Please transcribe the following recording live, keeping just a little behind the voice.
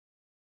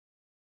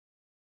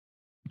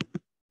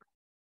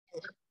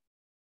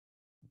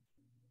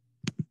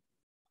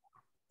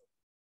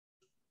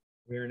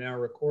We are now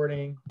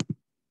recording.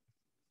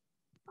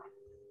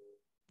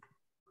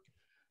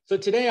 So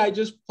today I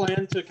just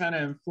plan to kind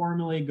of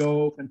informally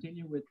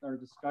continue with our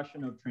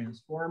discussion of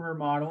transformer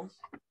models.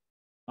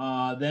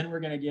 Then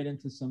we're going to get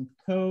into some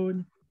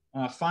code,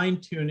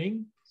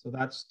 fine-tuning. So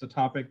that's the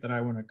topic that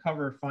I want to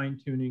cover,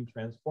 fine-tuning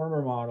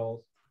transformer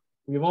models.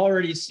 We've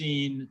already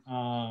seen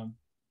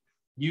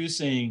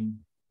using,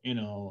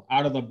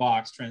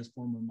 out-of-the-box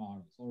transformer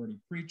models, already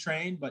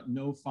pre-trained, but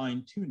no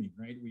fine-tuning,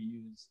 right? We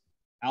use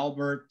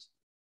Albert,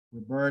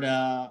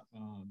 Roberta,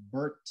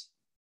 Bert.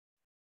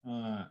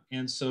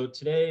 And so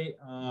today,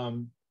 I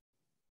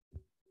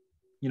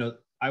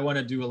want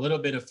to do a little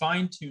bit of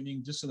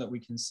fine-tuning just so that we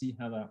can see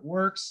how that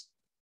works.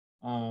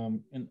 And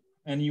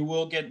you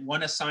will get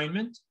one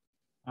assignment.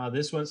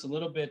 This one's a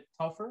little bit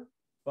tougher,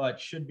 but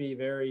should be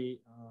very,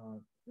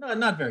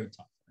 not very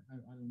tough. I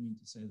don't mean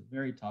to say it's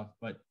very tough,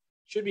 but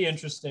should be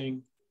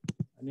interesting,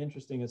 an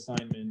interesting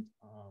assignment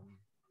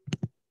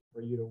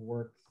for you to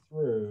work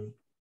through.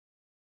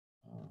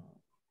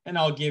 And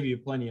I'll give you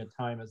plenty of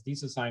time as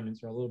these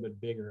assignments are a little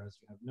bit bigger, as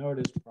you have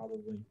noticed,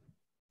 probably,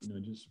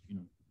 just the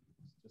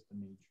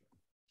nature.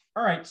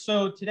 All right,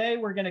 so today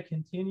we're going to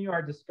continue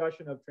our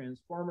discussion of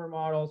transformer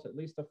models, at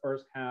least the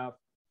first half.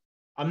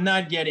 I'm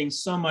not getting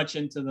so much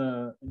into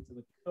the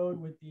code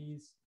with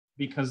these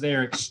because they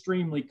are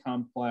extremely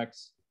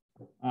complex.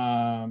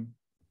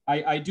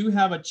 I do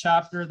have a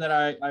chapter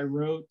that I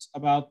wrote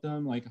about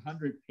them, like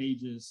 100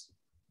 pages.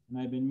 And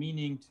I've been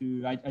meaning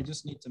to, I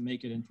just need to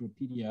make it into a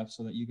PDF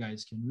so that you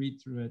guys can read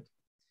through it.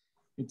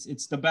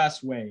 It's the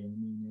best way. I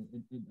mean,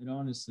 it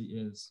honestly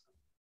is.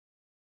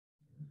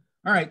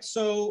 All right,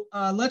 so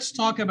let's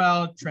talk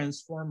about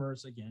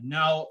transformers again.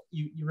 Now,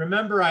 you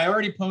remember I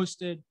already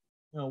posted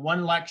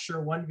one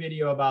lecture, one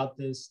video about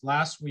this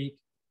last week,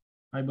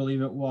 I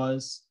believe it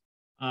was.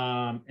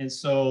 And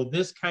so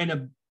this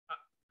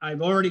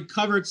I've already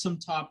covered some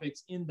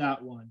topics in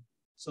that one.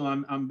 So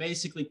I'm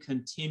basically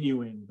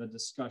continuing the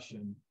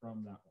discussion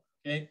from that one,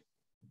 okay?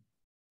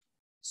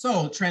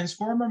 So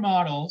transformer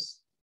models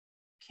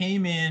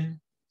came in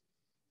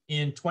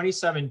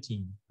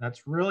 2017.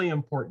 That's really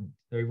important.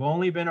 They've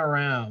only been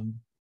around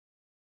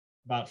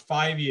about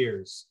 5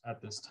 years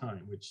at this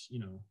time, which,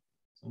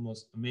 it's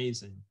almost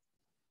amazing.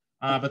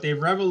 But they've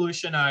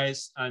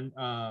revolutionized on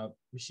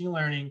machine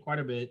learning quite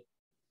a bit.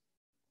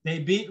 They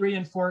beat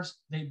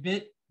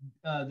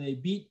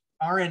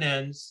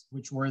RNNs,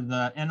 which were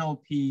the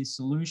NLP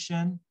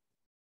solution.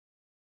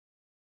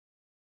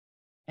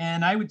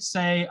 And I would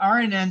say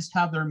RNNs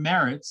have their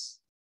merits.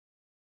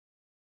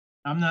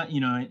 I'm not,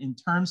 in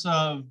terms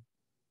of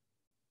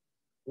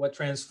what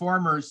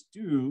transformers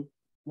do,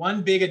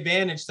 one big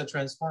advantage that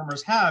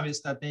transformers have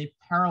is that they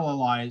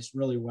parallelize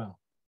really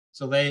well.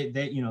 So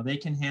they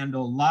can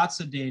handle lots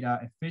of data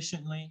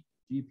efficiently,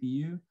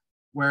 GPU,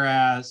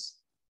 whereas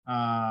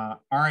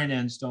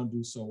RNNs don't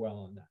do so well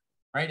on that.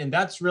 Right, and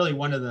that's really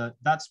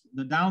that's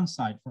the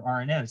downside for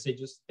RNNs.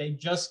 They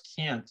just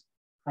can't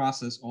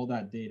process all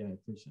that data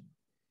efficiently,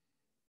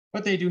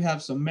 but they do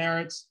have some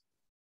merits.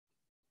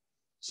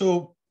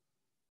 So,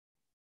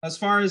 as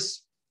far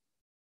as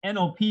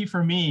NLP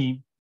for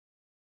me,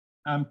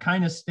 I'm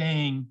kind of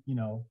staying,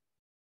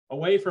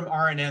 away from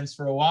RNNs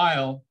for a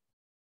while,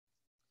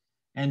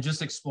 and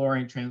just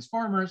exploring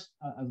transformers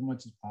as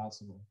much as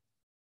possible.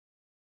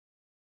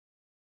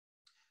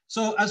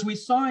 So, as we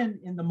saw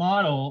in the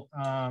model.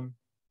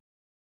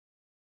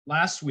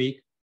 Last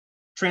week,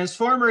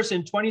 transformers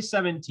in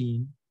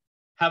 2017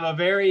 have a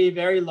very,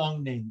 very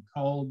long name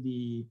called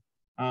the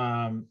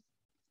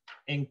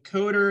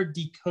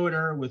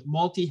encoder-decoder with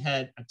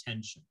multi-head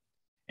attention.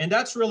 And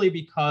that's really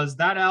because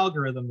that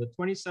algorithm, the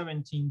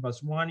 2017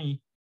 Baswani,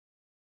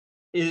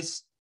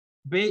 is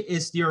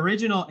the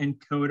original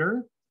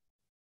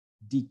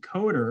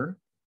encoder-decoder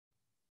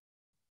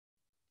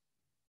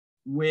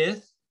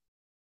with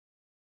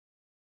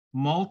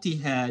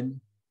multi-head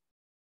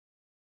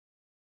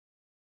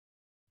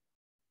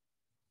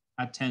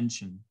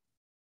attention.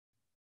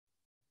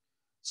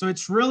 So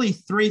it's really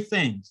three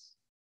things.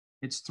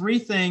 It's three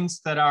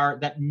things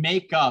that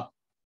make up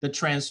the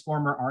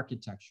transformer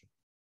architecture.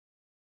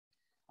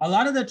 A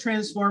lot of the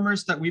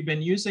transformers that we've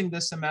been using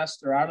this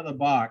semester out of the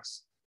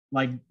box,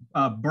 like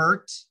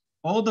BERT,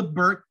 all the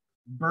BERT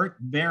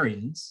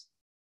variants,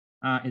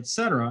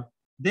 etc.,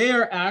 they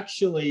are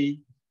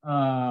actually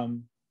have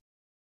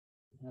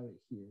it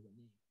here.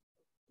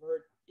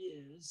 BERT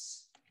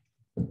is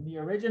the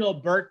original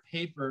BERT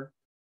paper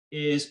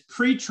is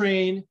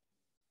pre-trained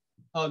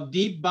of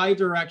deep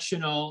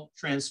bidirectional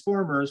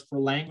transformers for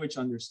language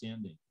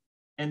understanding.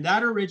 And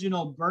that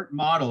original BERT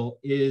model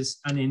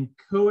is an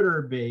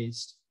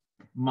encoder-based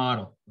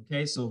model,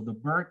 okay? So the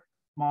BERT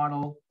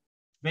model,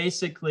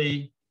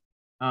 basically,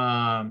 it's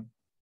an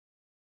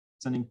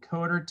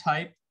encoder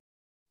type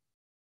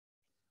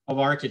of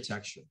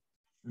architecture,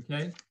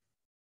 okay?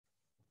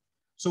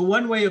 So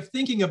one way of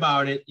thinking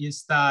about it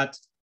is that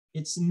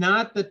it's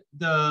not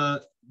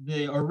the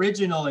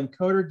original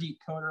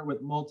encoder-decoder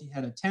with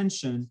multi-head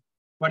attention.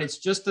 but it's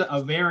just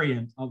a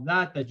variant of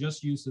that that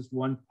just uses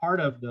one part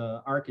of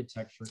the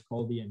architecture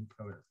called the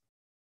encoder.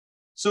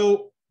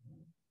 So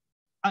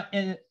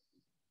and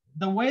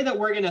the way that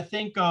we're going to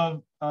think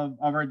of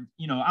our,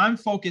 I'm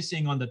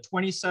focusing on the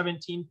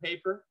 2017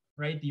 paper,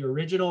 right? The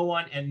original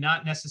one, and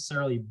not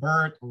necessarily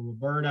BERT or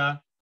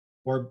Roberta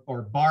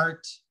or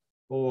BART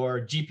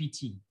or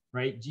GPT,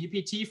 right?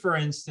 GPT, for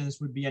instance,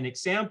 would be an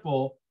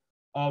example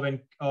of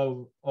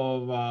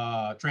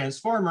a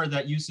transformer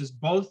that uses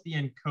both the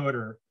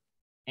encoder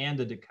and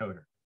the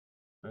decoder,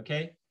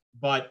 okay?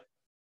 But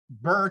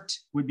BERT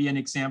would be an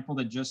example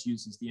that just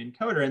uses the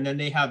encoder, and then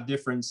they have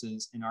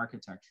differences in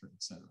architecture,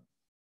 etc.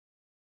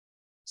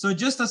 So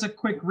just as a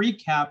quick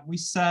recap, we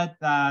said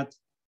that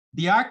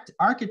the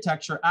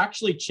architecture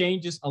actually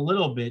changes a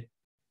little bit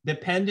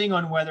depending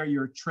on whether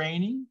you're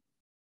training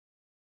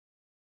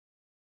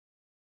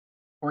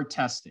or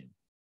testing.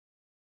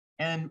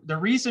 And the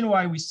reason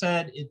why we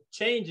said it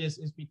changes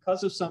is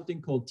because of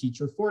something called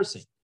teacher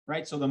forcing,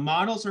 right? So the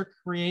models are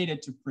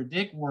created to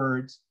predict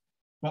words,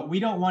 but we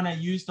don't want to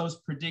use those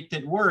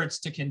predicted words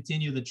to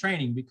continue the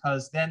training,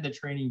 because then the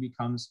training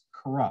becomes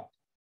corrupt.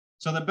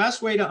 So the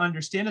best way to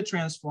understand a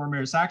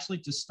transformer is actually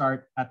to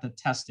start at the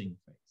testing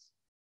phase,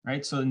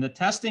 right? So in the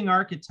testing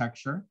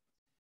architecture,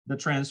 the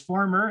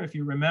transformer, if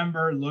you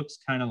remember, looks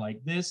kind of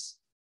like this.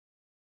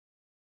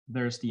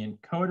 There's the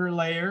encoder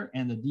layer,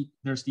 and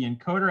there's the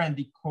encoder and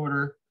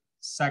decoder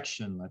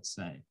section, let's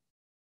say.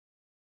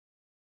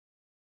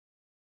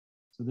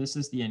 So this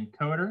is the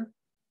encoder.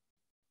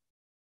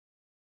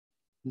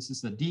 This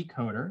is the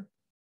decoder,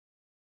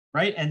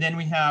 right? And then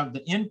we have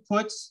the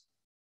inputs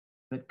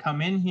that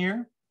come in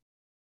here.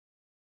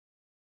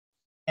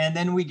 And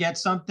then we get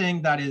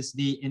something that is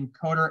the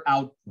encoder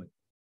output.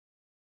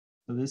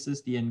 So this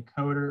is the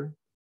encoder.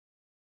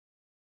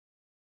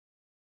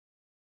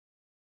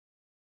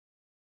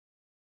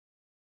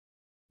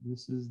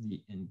 This is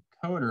the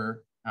encoder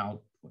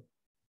output.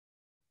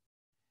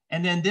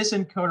 And then this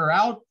encoder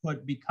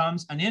output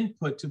becomes an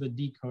input to the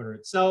decoder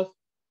itself.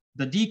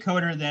 The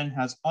decoder then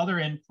has other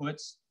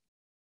inputs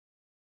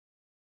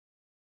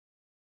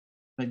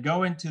that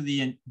go into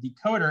the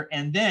decoder,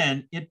 and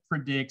then it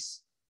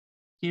predicts.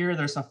 Here,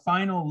 there's a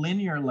final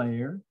linear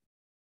layer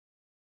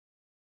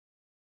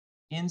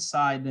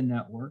inside the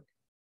network,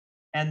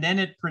 and then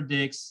it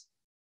predicts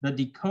the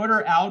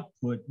decoder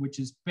output, which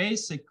is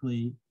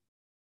basically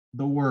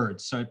the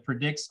word. So it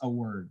predicts a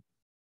word.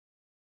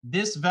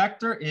 This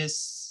vector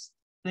is,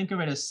 think of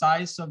it as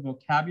size of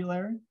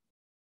vocabulary,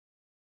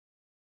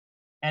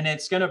 and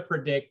it's going to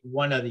predict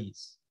one of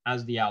these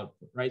as the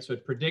output, right? So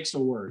it predicts a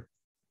word.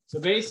 So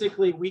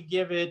basically, we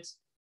give it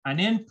an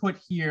input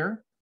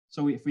here.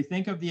 So if we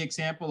think of the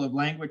example of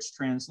language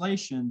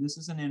translation, this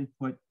is an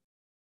input,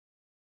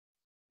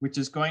 which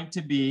is going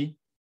to be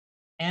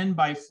n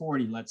by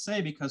 40, let's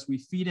say, because we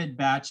feed it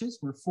batches,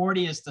 where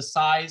 40 is the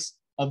size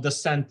of the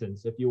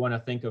sentence, if you want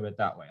to think of it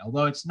that way.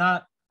 Although it's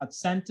not a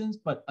sentence,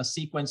 but a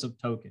sequence of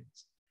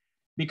tokens.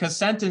 Because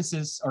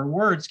sentences or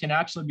words can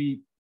actually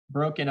be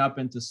broken up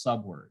into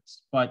subwords.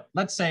 But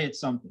let's say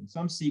it's something,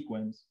 some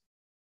sequence.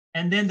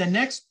 And then the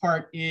next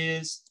part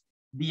is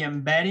the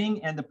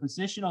embedding and the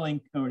positional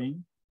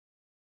encoding.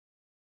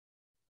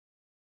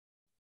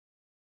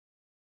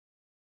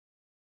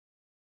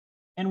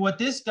 And what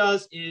this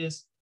does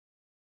is,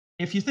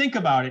 if you think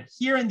about it,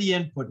 here in the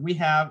input, we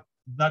have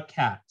the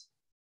cat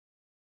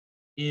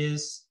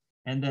is,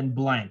 and then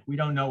blank. We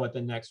don't know what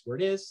the next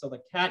word is, so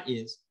the cat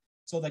is.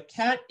 So the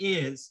cat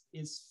is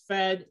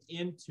fed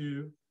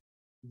into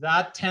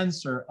that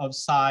tensor of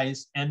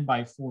size n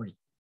by 40.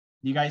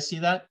 Do you guys see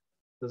that?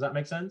 Does that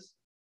make sense?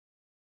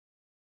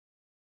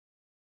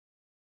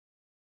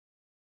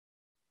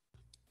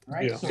 All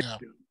right.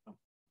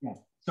 Yeah.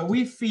 So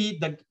we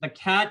feed the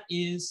cat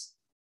is,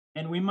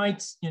 and we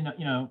might,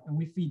 and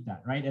we feed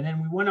that, right? And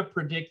then we want to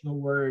predict the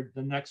word,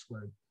 the next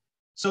word.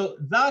 So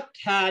the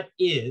cat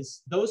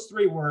is, those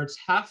three words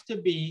have to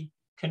be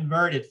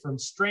converted from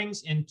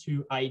strings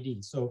into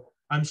ID. So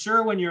I'm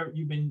sure when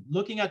you've been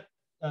looking at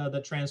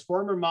the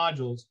transformer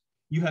modules,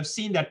 you have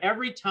seen that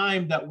every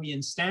time that we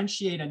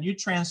instantiate a new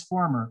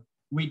transformer,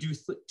 we do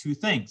two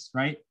things,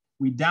 right?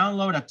 We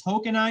download a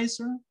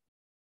tokenizer,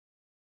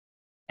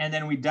 and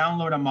then we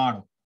download a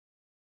model.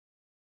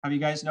 Have you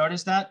guys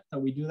noticed that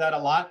we do that a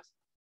lot?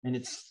 And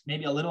it's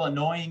maybe a little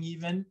annoying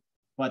even,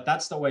 but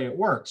that's the way it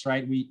works,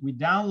 right? We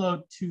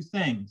download two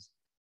things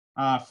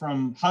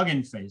from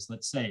Hugging Face,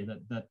 let's say,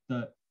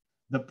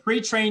 the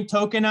pre-trained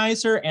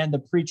tokenizer and the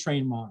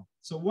pre-trained model.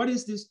 So what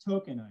is this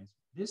tokenizer?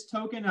 This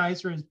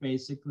tokenizer is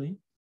basically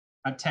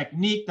a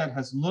technique that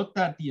has looked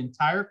at the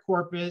entire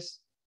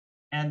corpus,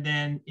 and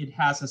then it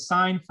has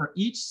assigned for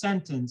each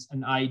sentence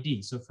an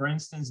ID. So for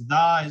instance,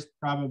 the is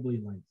probably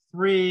like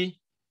 3,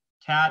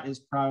 cat is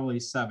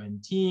probably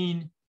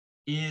 17,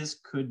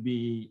 is could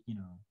be,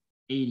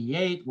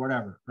 88,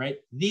 whatever, right?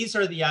 These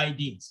are the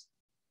IDs.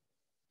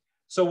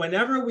 So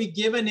whenever we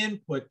give an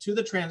input to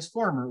the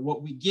transformer,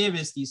 what we give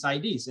is these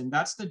IDs, and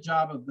that's the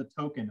job of the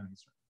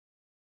tokenizer.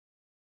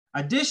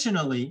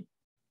 Additionally,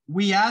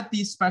 we add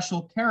these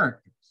special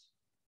characters.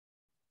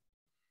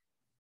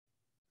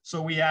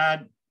 So we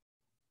add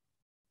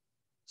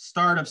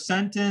start of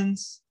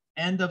sentence,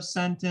 end of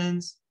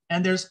sentence,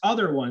 and there's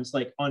other ones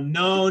like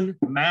unknown,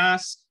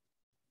 mask,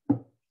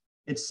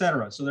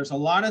 etc. So there's a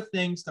lot of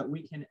things that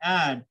we can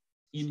add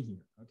in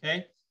here,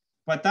 okay?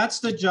 But that's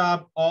the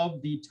job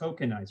of the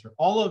tokenizer.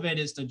 All of it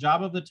is the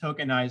job of the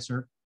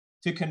tokenizer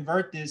to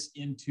convert this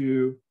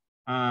into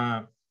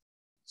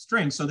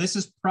strings. So this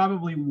is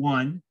probably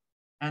 1.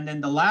 And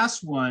then the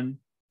last one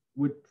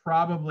would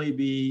probably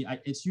be,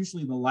 it's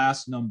usually the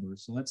last number.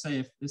 So let's say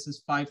if this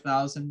is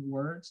 5,000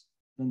 words,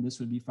 then this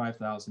would be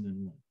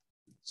 5,001.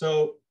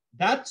 So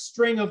that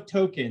string of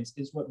tokens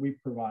is what we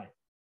provide,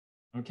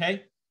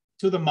 okay,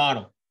 to the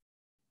model.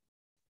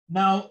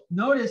 Now,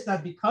 notice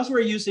that because we're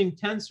using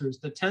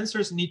tensors, the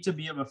tensors need to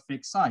be of a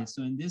fixed size.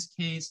 So in this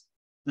case,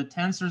 the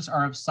tensors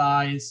are of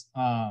size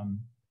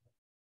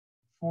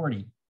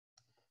 40.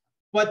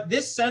 But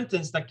this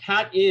sentence, the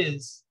cat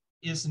is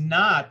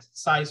not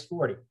size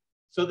 40.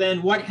 So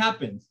then what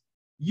happens?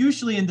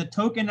 Usually in the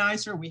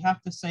tokenizer, we have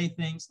to say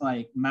things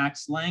like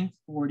max length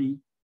 40,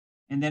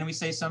 and then we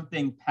say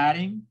something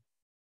padding,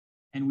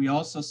 and we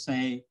also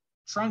say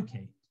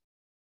truncate.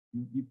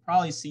 You've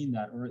probably seen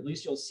that, or at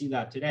least you'll see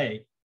that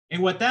today.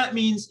 And what that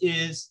means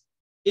is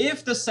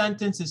if the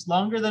sentence is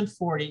longer than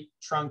 40,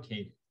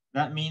 truncate it.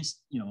 That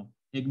means,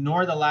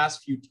 ignore the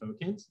last few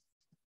tokens.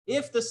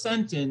 If the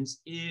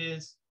sentence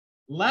is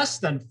less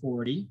than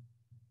 40,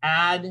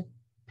 add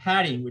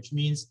padding, which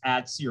means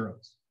add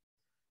zeros.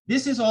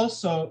 This is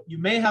also, you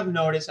may have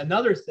noticed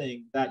another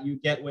thing that you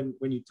get when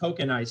you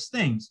tokenize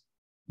things.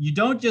 You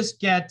don't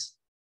just get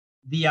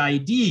the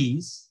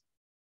IDs,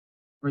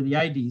 or the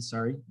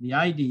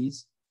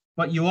IDs,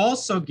 but you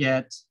also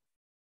get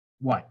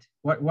what?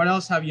 What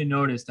else have you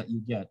noticed that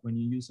you get when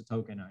you use a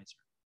tokenizer?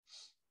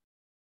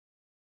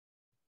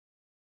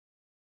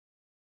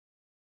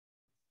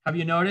 Have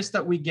you noticed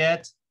that we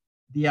get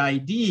the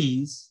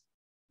IDs?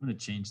 I'm going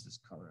to change this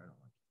color. I don't like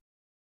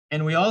it.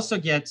 And we also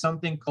get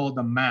something called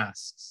the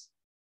masks.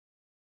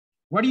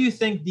 What do you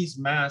think these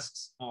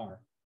masks are?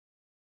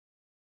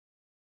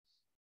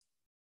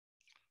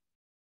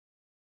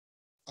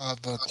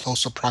 The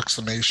close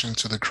approximation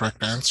to the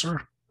correct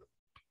answer?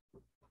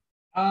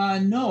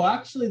 No,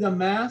 actually the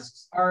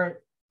masks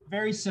are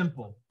very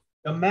simple.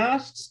 The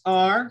masks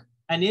are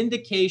an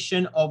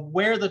indication of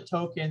where the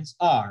tokens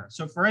are.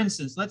 So for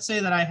instance, let's say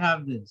that I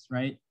have this,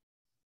 right?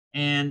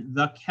 And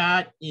the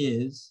cat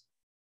is,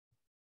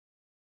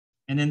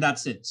 and then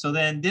that's it. So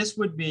then this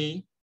would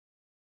be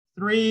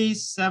 3,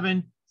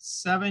 7,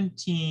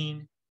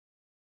 17,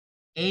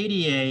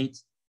 88,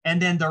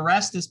 and then the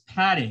rest is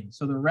padding.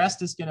 So the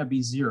rest is gonna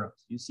be zeros.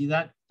 You see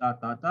that? ...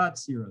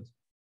 zeros.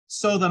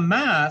 So the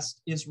mask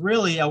is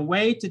really a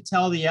way to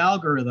tell the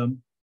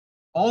algorithm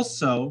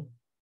also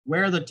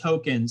where the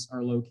tokens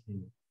are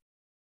located.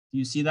 Do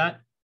you see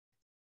that?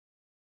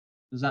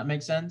 Does that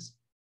make sense?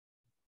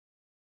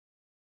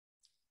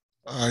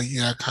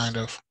 Yeah, kind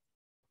of.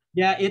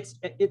 Yeah,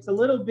 it's a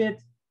little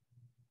bit,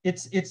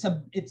 it's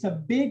a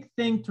big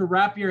thing to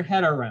wrap your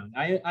head around.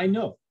 I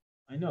know,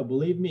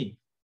 believe me.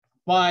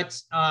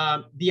 But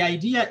the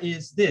idea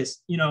is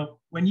this,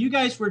 when you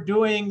guys were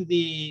doing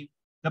the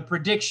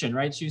prediction,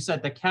 right? So you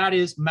said the cat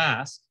is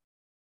masked.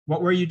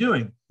 What were you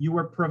doing? You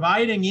were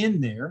providing in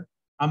there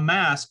a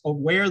mask of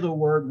where the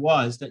word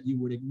was that you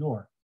would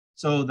ignore.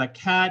 So the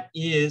cat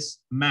is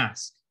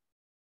masked.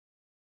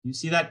 You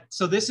see that?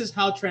 So this is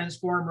how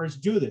transformers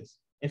do this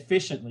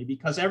efficiently,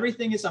 because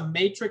everything is a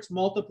matrix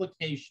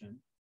multiplication.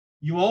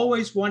 You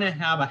always want to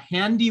have a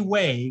handy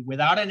way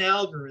without an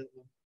algorithm,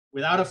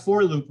 without a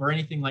for loop or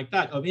anything like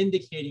that, of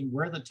indicating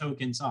where the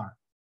tokens are.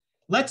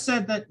 Let's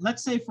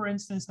say for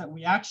instance that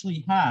we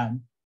actually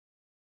had,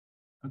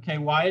 okay,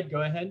 Wyatt,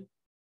 go ahead.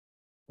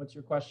 What's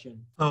your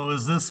question? So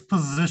is this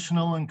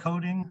positional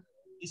encoding?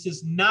 This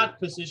is not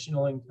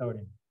positional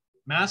encoding.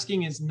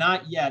 Masking is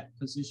not yet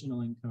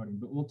positional encoding,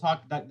 but we'll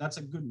talk, that's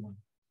a good one.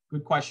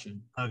 Good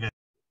question. Okay.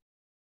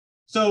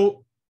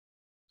 So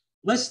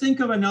let's think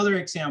of another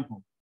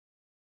example.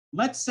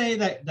 Let's say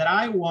that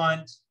I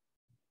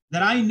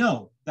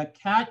know the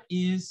cat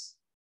is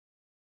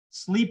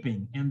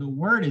sleeping and the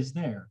word is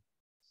there,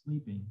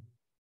 sleeping.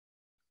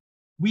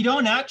 We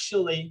don't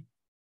actually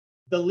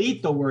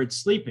delete the word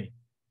sleeping.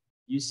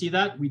 You see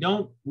that? We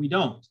don't.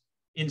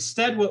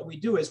 Instead, what we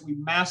do is we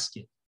mask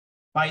it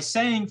by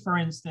saying, for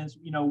instance,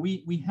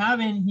 we have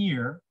in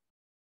here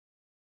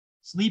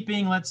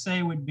sleeping, let's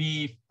say, would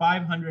be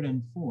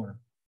 504.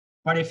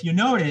 But if you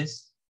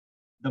notice,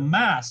 the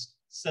mask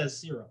says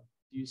 0.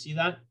 Do you see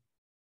that?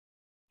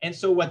 And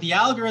so what the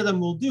algorithm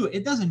will do,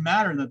 it doesn't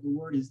matter that the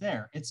word is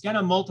there. It's going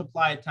to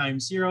multiply it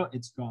times 0.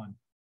 It's gone.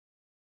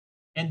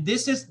 And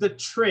this is the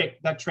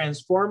trick that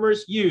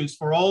transformers use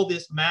for all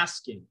this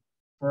masking,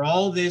 for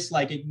all this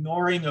like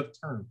ignoring of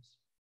terms.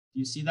 Do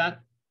you see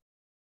that?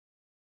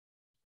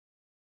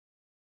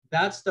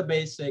 That's the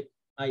basic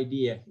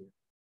idea here.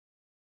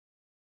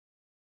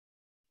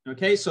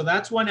 Okay, so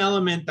that's one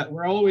element that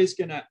we're always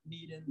going to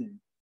need in there.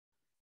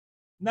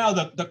 Now,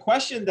 the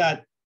question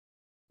that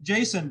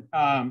Jason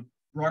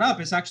brought up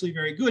is actually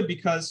very good,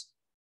 because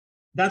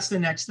that's the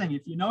next thing.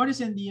 If you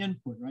notice in the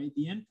input, right,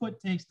 the input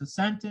takes the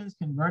sentence,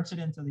 converts it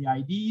into the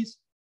IDs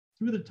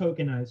through the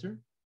tokenizer,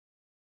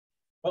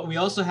 but we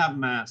also have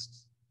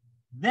masks.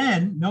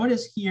 Then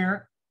notice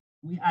here,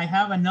 I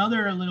have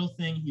another little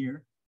thing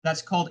here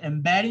that's called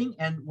embedding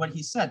and what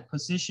he said,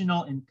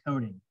 positional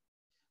encoding.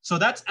 So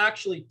that's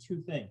actually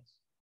two things.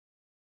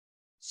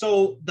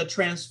 So the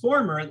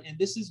transformer, and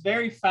this is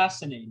very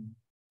fascinating,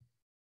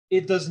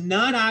 it does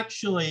not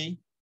actually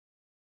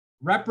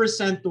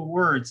represent the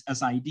words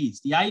as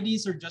IDs. The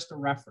IDs are just a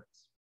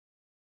reference.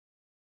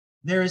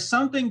 There is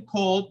something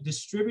called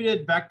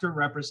distributed vector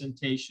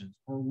representations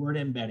or word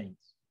embeddings.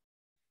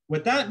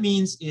 What that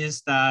means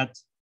is that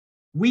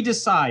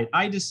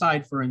I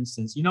decide, for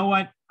instance, you know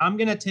what? I'm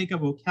going to take a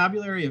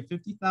vocabulary of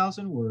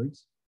 50,000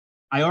 words.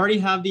 I already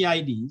have the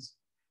IDs,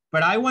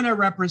 but I want to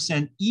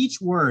represent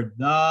each word,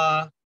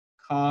 the,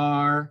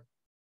 car,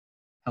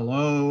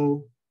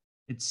 hello,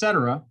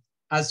 etc.,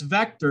 as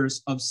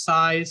vectors of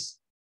size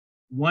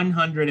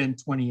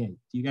 128. Do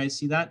you guys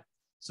see that?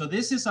 So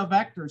this is a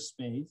vector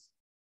space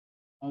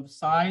of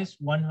size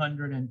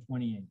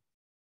 128,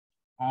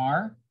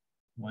 R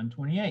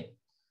 128.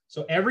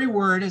 So every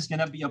word is going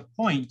to be a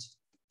point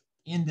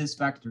in this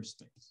vector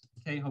space.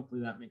 Okay,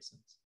 hopefully that makes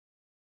sense.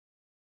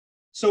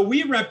 So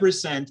we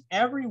represent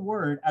every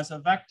word as a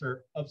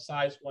vector of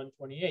size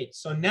 128.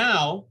 So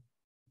now,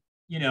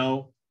 you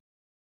know,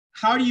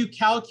 how do you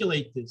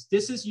calculate this?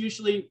 This is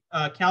usually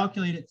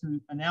calculated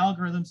through an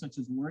algorithm such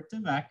as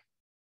word2vec,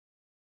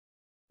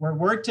 where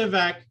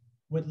word2vec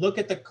would look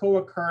at the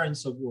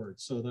co-occurrence of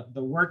words. So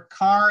the word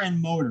car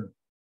and motor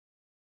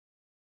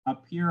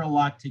appear a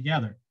lot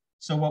together.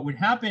 So what would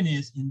happen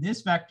is in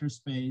this vector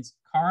space,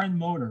 car and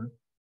motor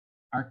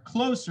are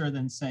closer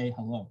than say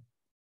hello.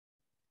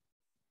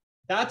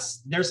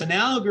 There's an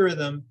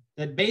algorithm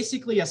that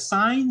basically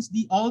assigns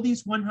all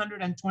these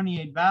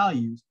 128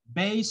 values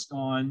based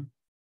on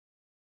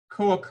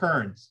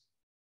co-occurrence.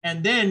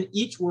 And then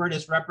each word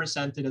is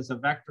represented as a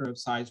vector of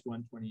size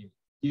 128.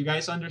 Do you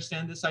guys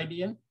understand this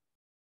idea?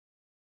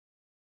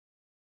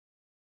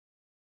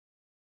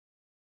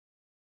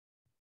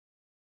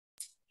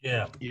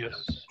 Yeah.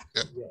 Yes.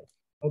 Yes.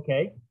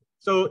 Okay.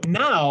 So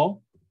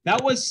now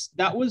that was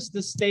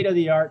the state of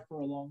the art for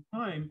a long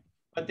time.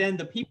 But then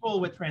the people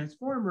with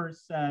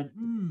transformers said,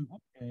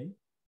 okay,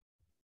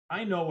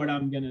 I know what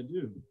I'm going to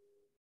do.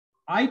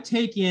 I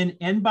take in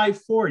n by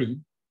 40.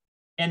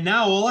 And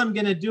now all I'm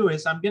going to do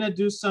is I'm going to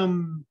do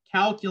some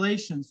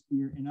calculations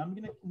here. And I'm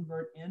going to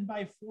convert n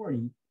by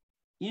 40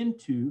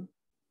 into,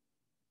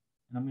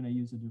 and I'm going to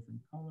use a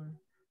different color.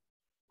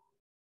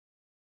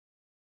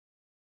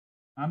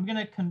 I'm going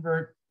to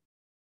convert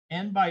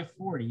n by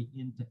 40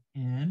 into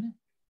n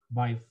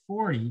by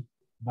 40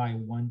 by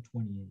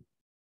 128.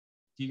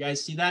 Do you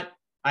guys see that?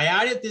 I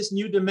added this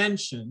new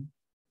dimension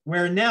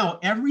where now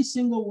every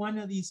single one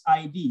of these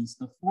IDs,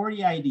 the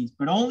 40 IDs,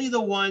 but only the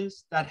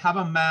ones that have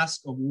a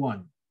mask of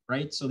 1,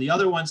 right? So the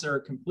other ones are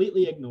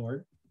completely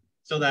ignored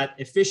so that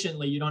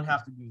efficiently you don't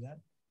have to do that.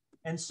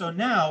 And so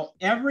now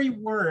every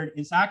word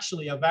is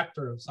actually a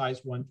vector of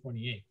size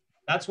 128.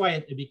 That's why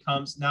it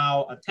becomes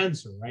now a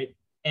tensor, right?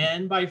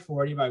 N by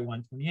 40 by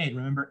 128.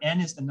 Remember,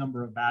 n is the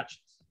number of batches.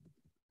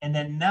 And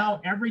then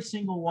now every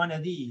single one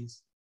of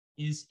these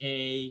is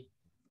a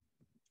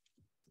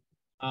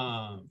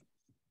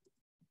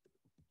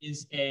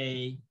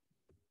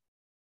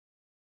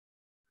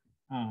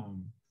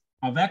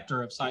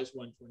vector of size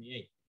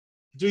 128.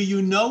 Do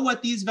you know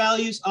what these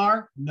values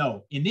are?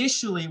 No.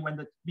 Initially,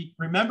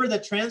 remember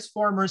that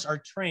transformers are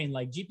trained,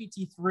 like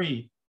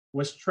GPT-3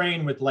 was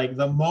trained with like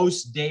the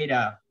most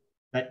data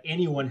that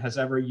anyone has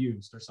ever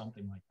used or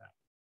something like that,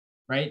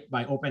 right?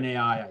 By OpenAI,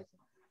 I think.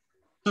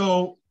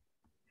 So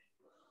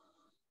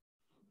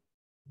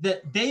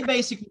they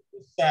basically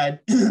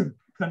said,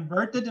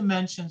 convert the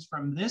dimensions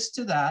from this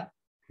to that,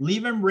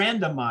 leave them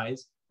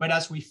randomized, but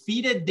as we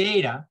feed it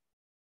data,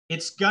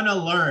 it's gonna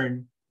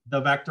learn the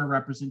vector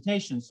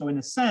representation. So in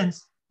a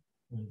sense,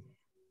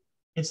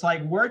 it's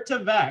like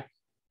word2vec,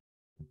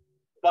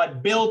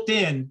 but built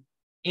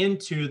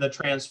into the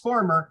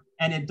transformer,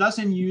 and it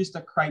doesn't use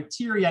the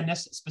criteria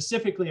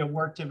specifically of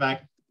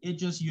word2vec. It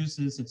just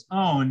uses its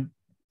own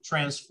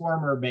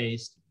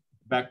transformer-based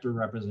vector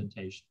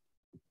representation.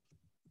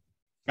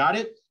 Got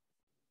it?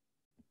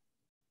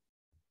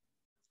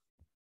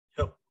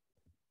 Yep.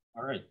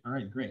 All right,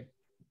 great.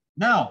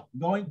 Now,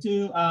 going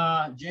to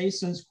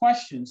Jason's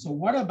question. So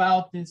what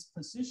about this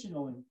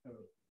positional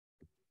encoding?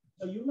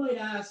 So you might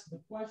ask the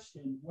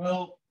question,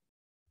 well,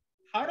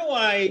 how do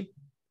I,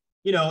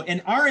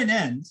 in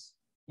RNNs,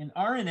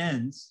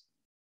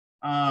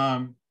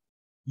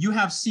 you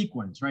have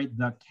sequence, right?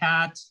 The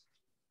cat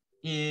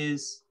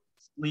is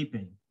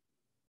sleeping.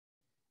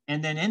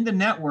 And then in the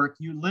network,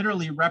 you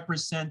literally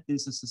represent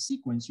this as a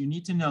sequence. You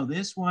need to know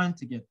this one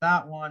to get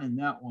that one and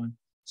that one.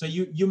 So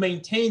you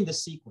maintain the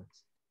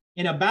sequence.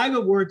 In a bag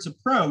of words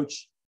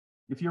approach,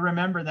 if you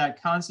remember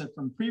that concept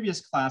from previous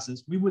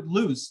classes, we would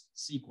lose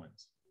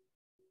sequence.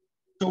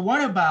 So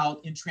what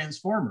about in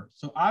transformers?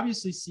 So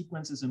obviously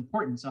sequence is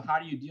important. So how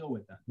do you deal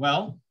with that?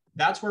 Well,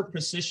 that's where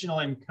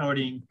positional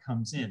encoding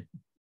comes in.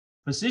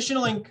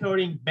 Positional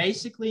encoding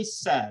basically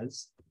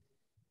says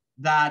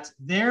that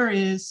there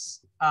is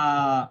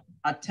a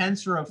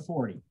tensor of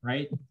 40,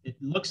 right? It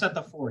looks at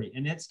the 40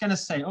 and it's going to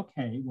say,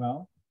 okay,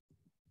 well,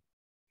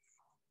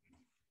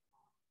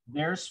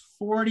 there's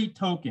 40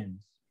 tokens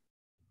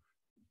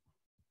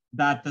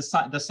that the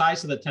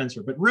size of the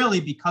tensor, but really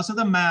because of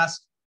the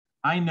mask,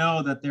 I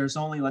know that there's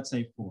only, let's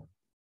say 4.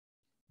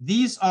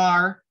 These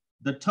are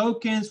the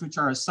tokens which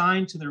are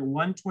assigned to their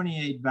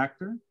 128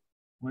 vector,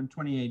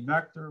 128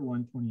 vector,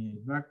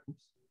 128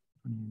 vectors,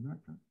 128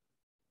 vector.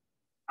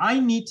 I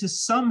need to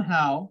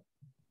somehow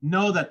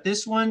know that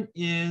this one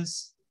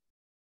is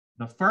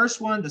the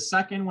first one, the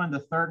second one, the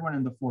third one,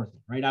 and the fourth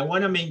one, right? I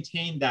want to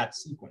maintain that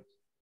sequence.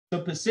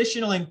 So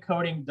positional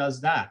encoding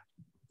does that.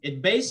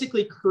 It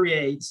basically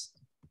creates,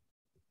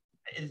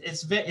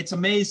 it's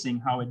amazing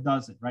how it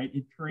does it, right?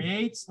 It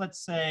creates,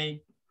 let's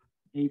say,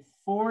 a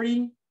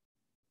 40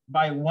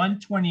 by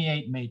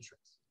 128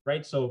 matrix,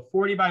 right? So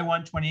 40 by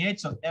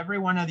 128. So every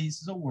one of these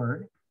is a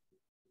word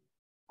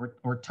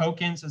or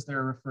tokens as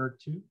they're referred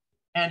to.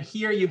 And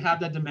here you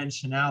have the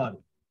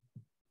dimensionality.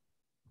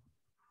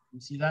 You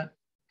see that?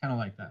 Kind of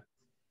like that.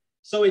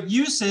 So it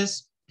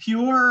uses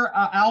pure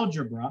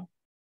algebra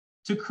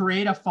to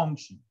create a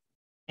function.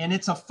 And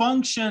it's a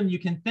function, you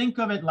can think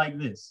of it like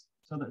this.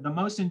 So the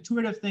most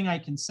intuitive thing I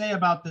can say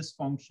about this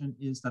function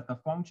is that the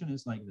function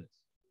is like this.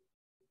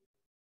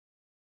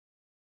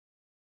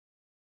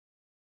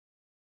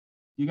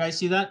 You guys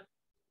see that?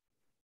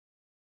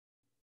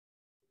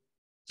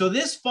 So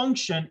this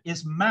function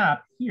is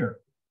mapped here.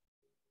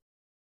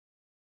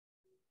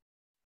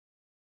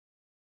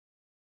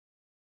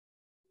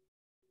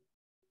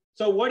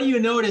 So what do you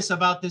notice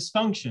about this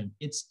function?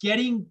 It's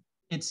getting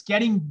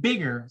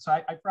bigger. So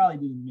I probably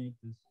didn't make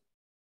this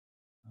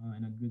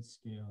in a good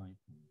scale, I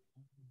think.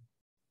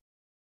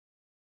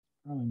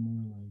 Probably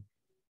more like.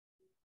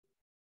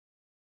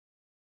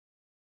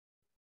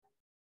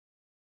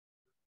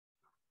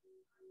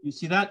 You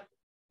see that?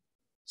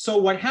 So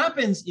what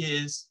happens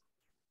is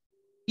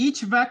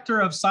each vector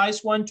of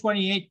size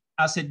 128,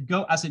 as it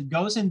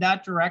goes in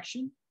that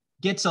direction,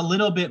 gets a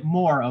little bit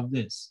more of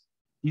this.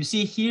 You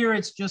see here,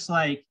 it's just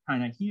like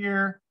kind of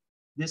here.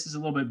 This is a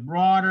little bit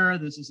broader.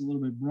 This is a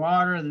little bit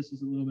broader. This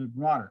is a little bit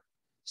broader.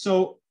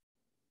 So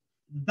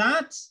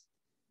that's,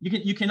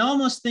 you can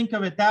almost think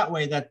of it that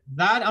way, that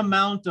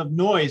amount of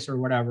noise or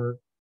whatever,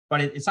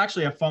 but it's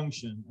actually a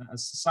function, a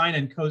sine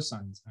and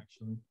cosines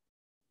actually.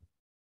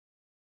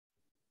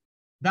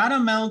 That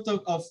amount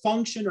of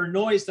function or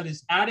noise that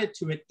is added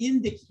to it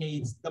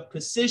indicates the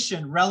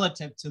position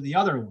relative to the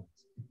other ones,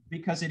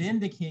 because it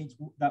indicates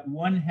that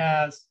one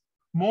has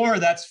more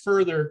that's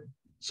further.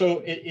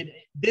 So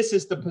this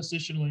is the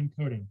positional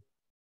encoding.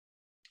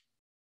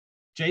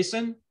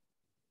 Jason?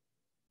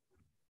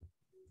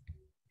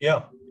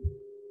 Yeah.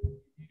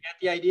 You get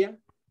the idea?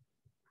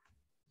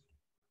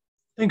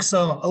 I think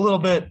so, a little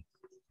bit.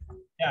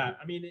 Yeah,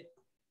 I mean,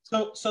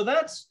 so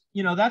that's,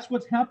 that's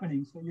what's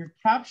happening. So you're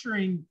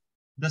capturing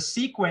the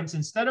sequence.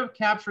 Instead of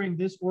capturing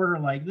this order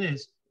like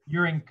this,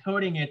 you're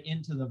encoding it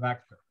into the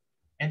vector.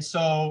 And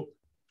so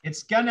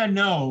it's gonna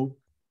know,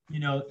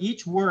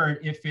 each word,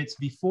 if it's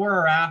before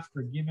or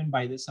after given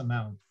by this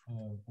amount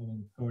of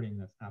encoding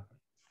that's happening.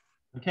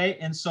 Okay,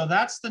 and so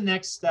that's the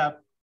next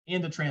step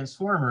in the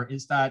transformer,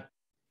 is that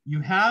you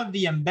have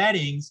the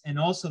embeddings and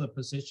also the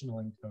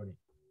positional encoding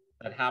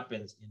that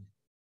happens in it.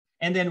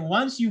 And then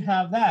once you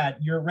have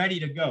that, you're ready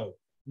to go.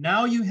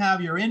 Now you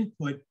have your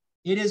input.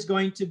 It is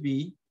going to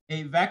be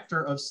a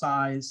vector of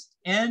size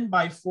n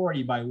by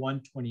 40 by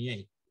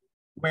 128,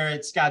 where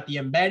it's got the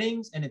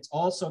embeddings and it's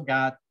also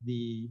got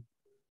the,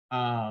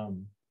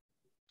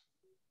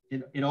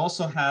 it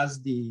also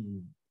has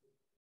the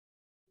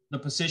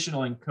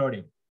positional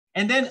encoding.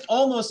 And then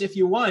almost, if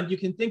you want, you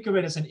can think of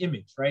it as an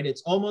image, right?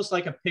 It's almost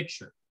like a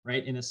picture,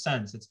 right? In a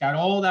sense, it's got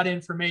all that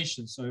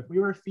information. So if we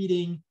were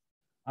feeding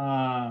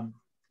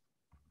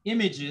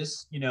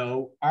images,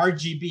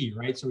 RGB,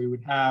 right? So we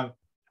would have,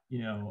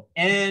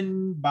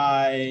 n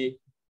by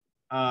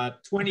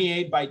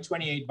 28 by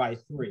 28 by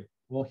 3.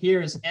 Well,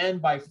 here's n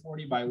by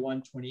 40 by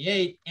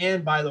 128.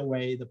 And by the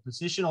way, the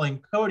positional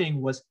encoding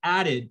was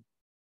added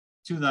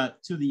to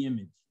the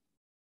image.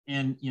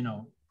 And,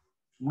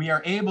 we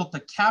are able to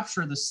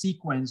capture the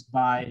sequence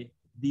by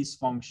these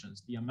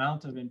functions, the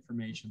amount of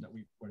information that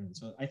we put in.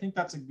 So I think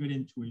that's a good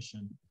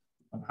intuition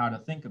of how to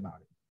think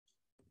about it.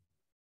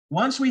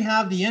 Once we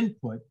have the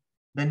input,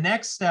 the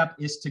next step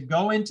is to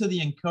go into the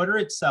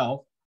encoder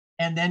itself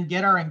and then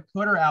get our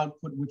encoder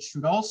output, which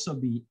should also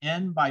be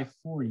n by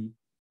 40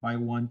 by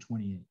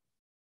 128,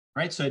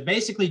 right? So it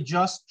basically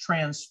just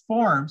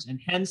transforms, and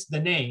hence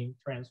the name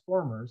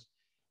transformers.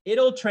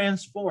 It'll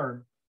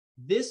transform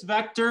this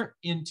vector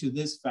into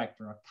this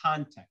vector, a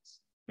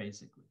context,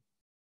 basically,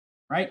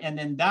 right? And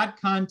then that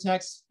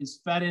context is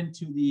fed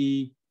into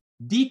the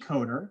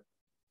decoder.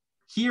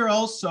 Here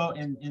also,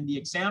 in the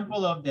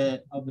example of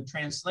the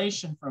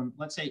translation from,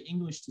 let's say,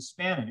 English to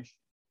Spanish,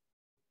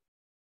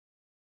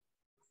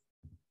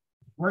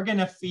 we're going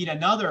to feed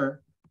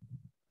another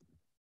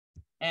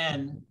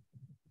n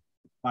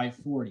by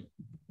 40.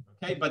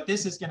 Okay, but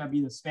this is going to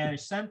be the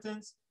Spanish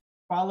sentence.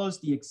 Follows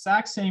the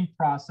exact same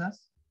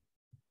process.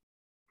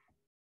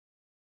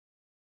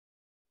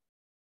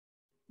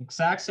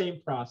 Exact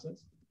same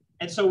process.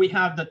 And so we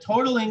have the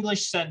total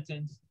English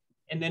sentence,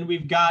 and then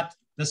we've got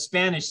the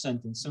Spanish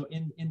sentence. So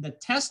in the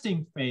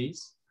testing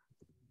phase,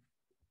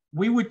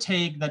 we would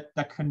take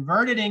the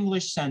converted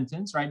English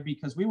sentence, right?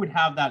 Because we would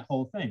have that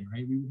whole thing,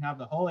 right? We would have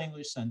the whole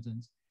English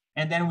sentence.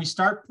 And then we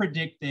start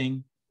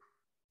predicting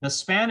the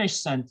Spanish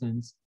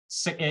sentence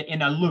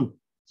in a loop.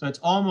 So it's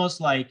almost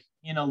like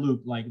in a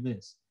loop like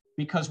this,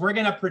 because we're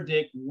going to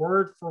predict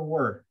word for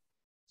word.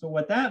 So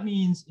what that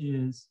means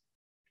is,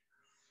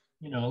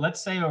 you know,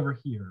 let's say over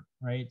here,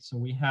 right? So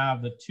we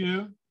have the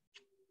 2.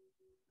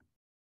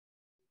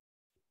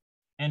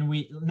 And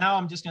now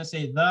I'm just going to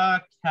say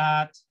the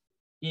cat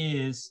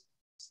is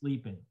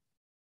sleeping,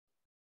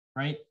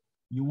 right?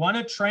 You want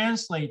to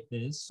translate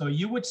this. So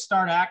you would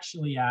start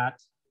actually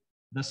at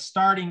the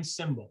starting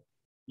symbol.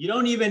 You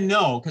don't even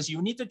know, because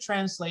you need to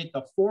translate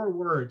the 4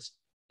 words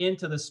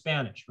into the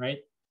Spanish, right?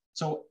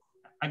 So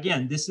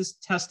again, this is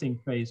testing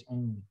phase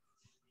only.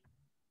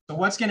 So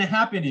what's going to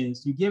happen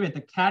is you give it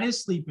the cat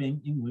is sleeping,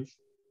 English,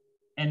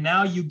 and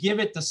now you give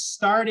it the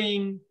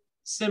starting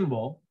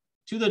symbol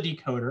to the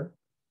decoder.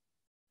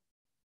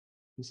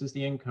 This is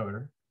the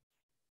encoder.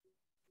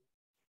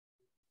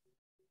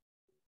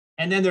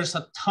 And then there's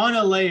a ton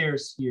of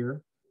layers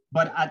here,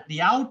 but at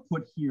the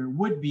output here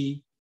would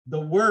be the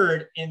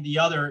word in the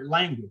other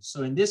language.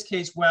 So in this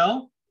case,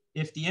 well,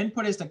 if the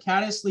input is the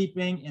cat is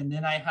sleeping, and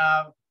then I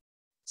have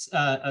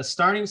a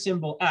starting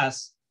symbol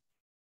S,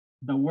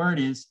 the word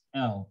is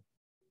L,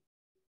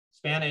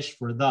 Spanish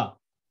for the.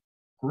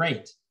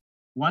 Great.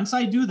 Once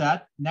I do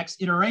that,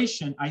 next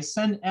iteration, I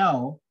send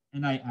L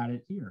and I add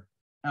it here,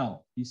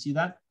 L. You see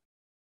that?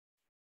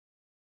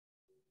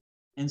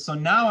 And so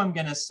now I'm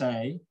going to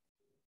say,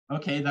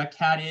 okay, that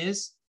cat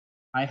is,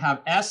 I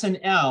have S and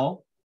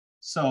L,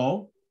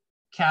 so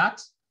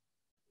cat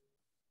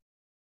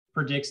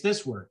predicts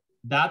this word.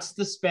 That's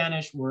the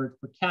Spanish word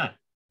for cat.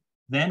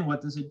 Then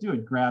what does it do?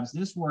 It grabs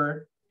this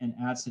word and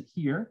adds it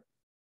here,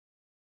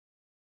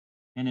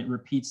 and it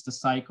repeats the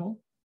cycle.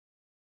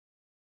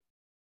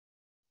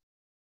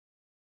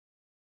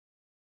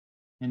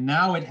 And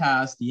now it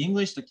has the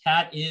English, the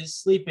cat is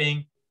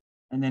sleeping,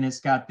 and then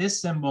it's got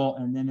this symbol,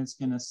 and then it's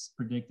going to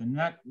predict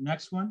the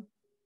next one.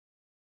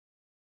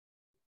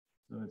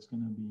 So it's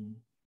going to be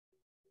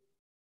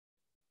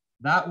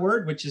that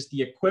word, which is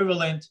the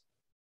equivalent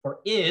for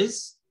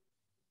is.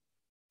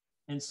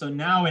 And so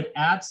now it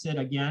adds it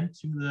again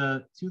to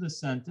the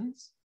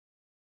sentence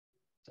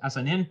as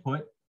an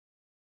input,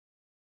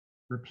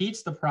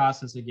 repeats the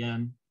process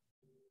again,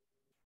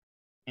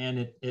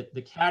 and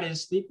the cat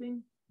is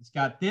sleeping. It's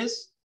got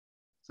this.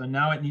 So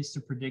now it needs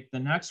to predict the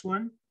next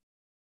one.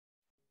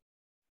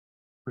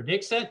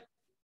 Predicts it.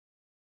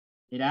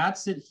 It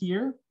adds it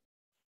here.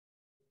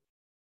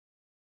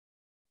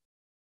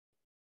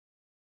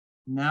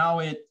 Now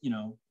it,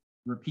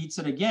 repeats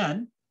it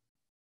again.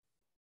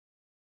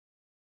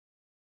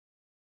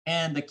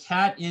 And the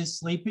cat is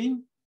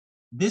sleeping.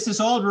 This is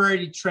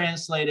already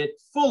translated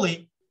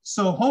fully.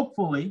 So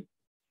hopefully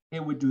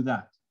it would do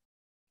that.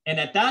 And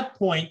at that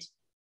point,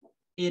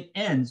 it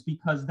ends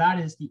because that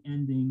is the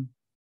ending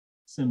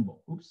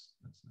symbol. Oops,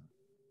 that's not.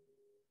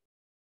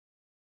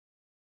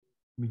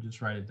 Let me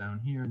just write it down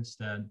here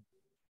instead.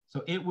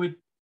 So it would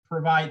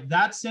provide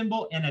that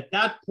symbol, and at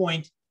that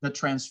point, the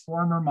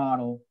transformer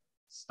model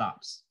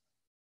stops.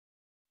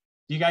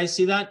 Do you guys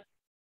see that?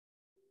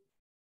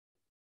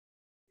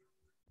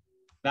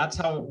 That's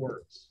how it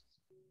works.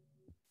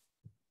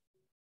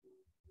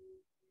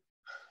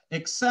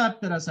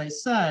 Except that, as I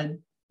said,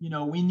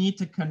 we need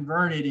to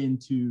convert it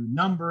into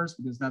numbers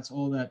because that's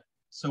all that.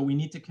 So we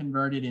need to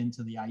convert it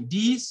into the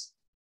IDs.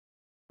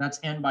 That's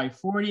n by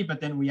 40,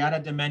 but then we add a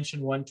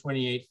dimension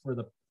 128 for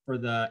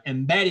the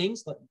embeddings,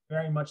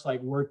 very much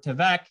like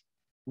Word2Vec.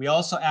 We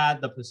also add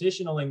the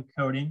positional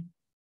encoding,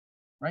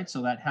 right?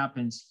 So that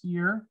happens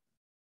here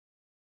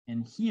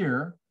and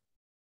here.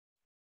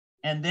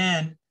 And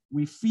then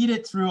we feed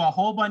it through a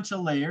whole bunch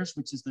of layers,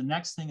 which is the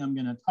next thing I'm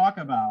going to talk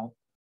about,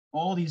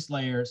 all these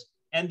layers.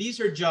 And these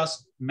are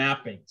just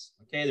mappings,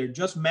 okay? They're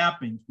just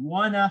mappings,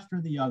 one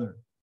after the other,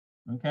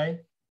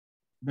 okay?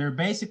 They're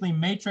basically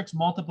matrix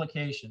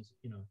multiplications,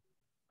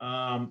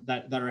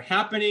 that are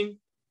happening,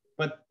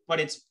 but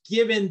it's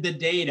given the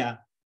data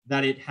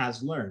that it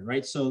has learned,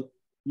 right? So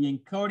the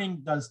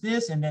encoding does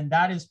this, and then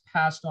that is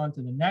passed on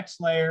to the next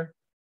layer,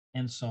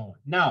 and so on.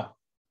 Now,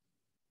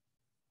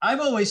 I've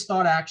always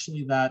thought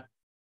actually that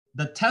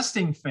the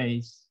testing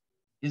phase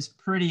is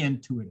pretty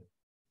intuitive.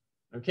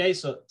 Okay,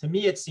 so to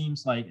me, it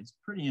seems like it's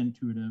pretty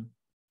intuitive.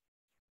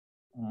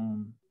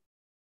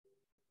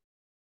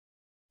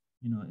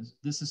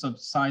 This is a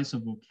size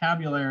of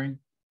vocabulary.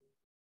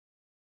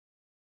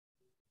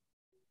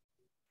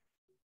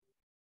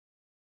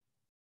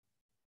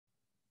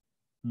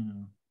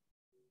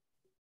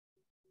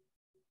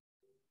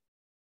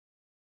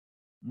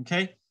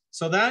 Okay,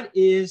 so that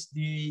is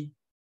the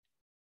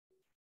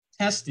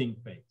testing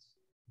phase.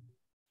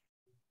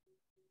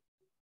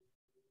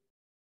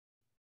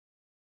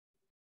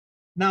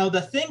 Now, the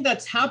thing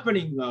that's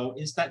happening, though,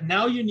 is that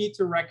now you need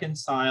to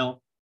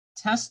reconcile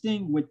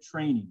testing with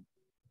training.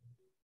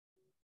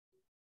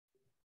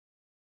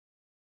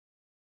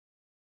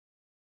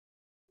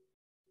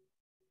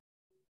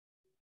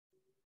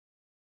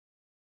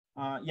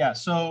 Yeah,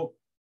 so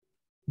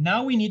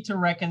now we need to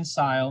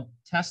reconcile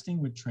testing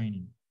with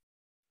training.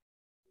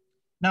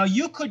 Now,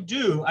 you could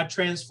do a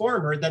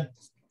transformer that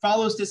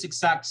follows this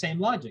exact same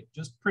logic.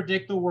 Just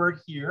predict the word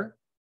here,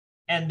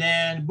 and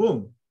then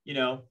boom, you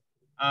know,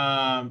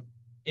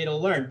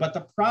 it'll learn. But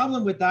the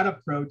problem with that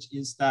approach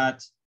is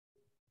that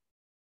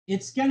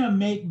it's going to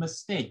make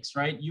mistakes,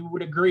 right? You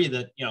would agree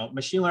that, you know,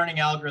 machine learning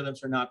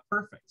algorithms are not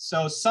perfect.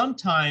 So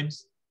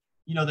sometimes,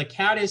 you know, the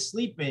cat is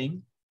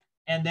sleeping,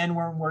 and then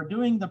when we're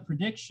doing the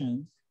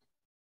predictions,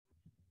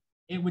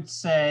 it would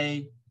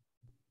say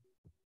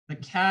the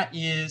cat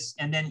is,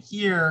 and then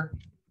here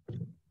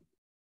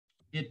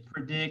it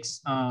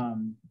predicts, you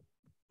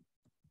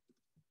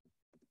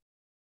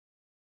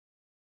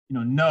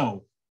know,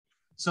 no.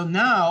 So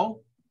now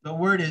the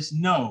word is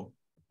no.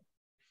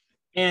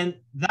 And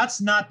that's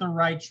not the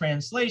right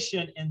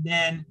translation. And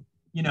then,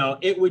 you know,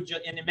 it would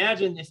just, and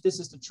imagine if this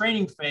is the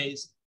training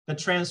phase, the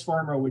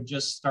transformer would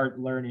just start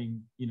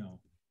learning, you know,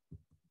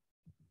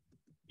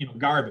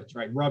 garbage,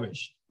 right?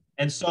 Rubbish.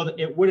 And so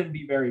it wouldn't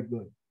be very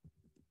good.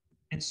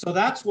 And so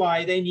that's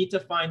why they need to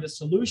find a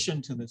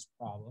solution to this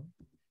problem.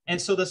 And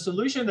so the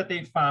solution that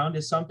they found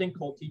is something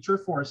called teacher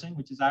forcing,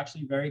 which is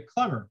actually very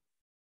clever.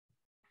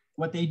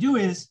 What they do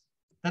is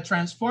the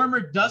transformer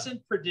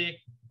doesn't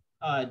predict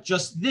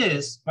just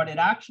this, but it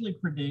actually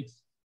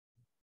predicts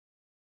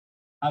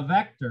a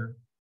vector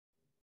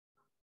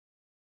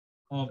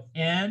of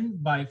n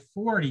by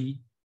 40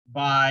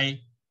 by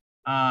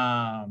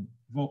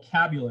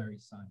vocabulary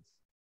size.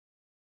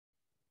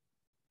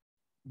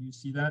 You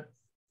see that?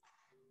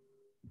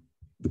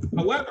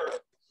 However,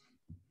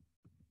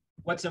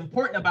 what's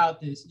important about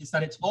this is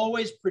that it's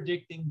always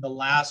predicting the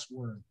last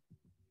word.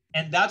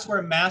 And that's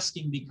where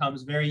masking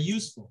becomes very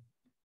useful.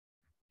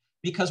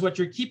 Because what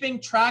you're keeping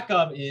track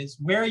of is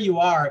where you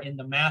are in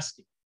the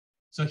masking.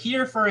 So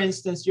here, for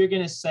instance, you're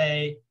going to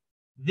say,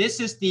 this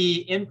is the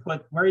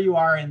input, where you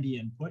are in the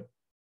input.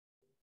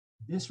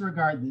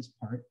 Disregard this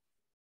part.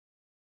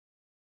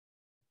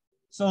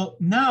 So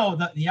now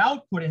the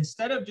output,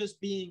 instead of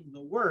just being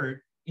the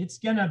word, it's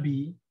going to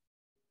be,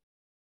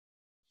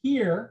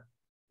 here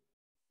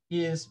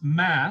is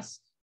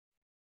masked,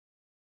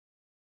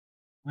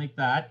 like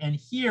that. And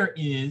here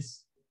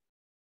is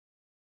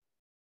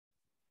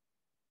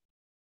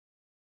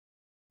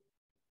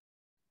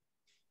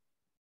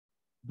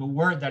the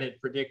word that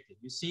it predicted.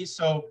 You see,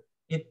 so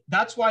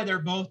that's why they're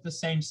both the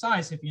same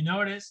size. If you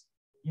notice,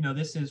 you know,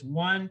 this is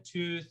 1,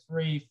 2,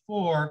 3,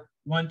 4,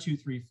 1, 2,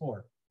 3,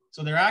 4.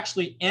 So they're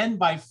actually n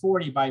by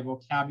 40 by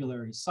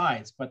vocabulary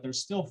size, but there's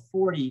still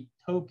 40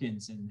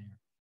 tokens in there.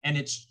 And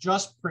it's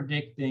just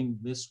predicting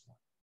this one.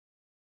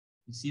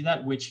 You see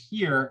that, which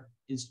here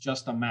is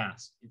just a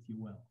mask, if you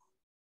will.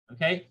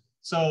 Okay,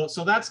 so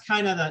that's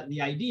kind of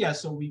the idea.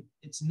 So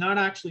it's not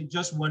actually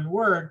just one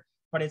word,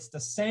 but it's the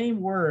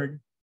same word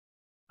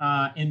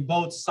in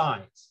both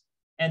sides.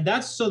 And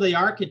that's so the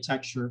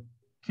architecture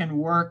can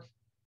work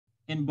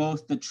in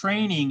both the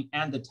training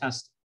and the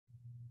testing.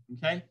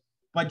 Okay,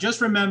 but just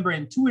remember,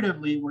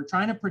 intuitively, we're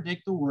trying to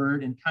predict the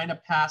word and kind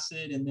of pass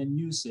it and then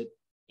use it.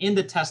 In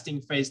the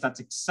testing phase, that's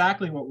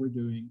exactly what we're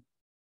doing.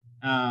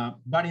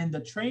 But in the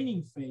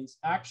training phase,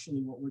 actually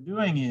what we're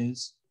doing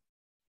is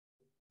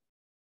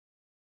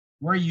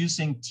we're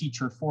using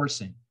teacher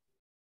forcing.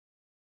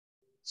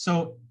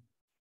 So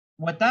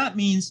what that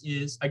means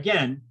is,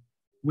 again,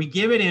 we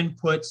give it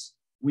inputs,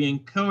 we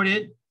encode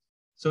it.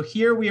 So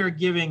here we are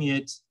giving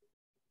it,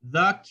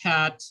 the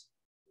cat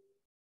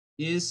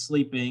is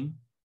sleeping.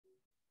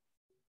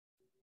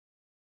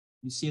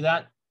 You see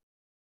that?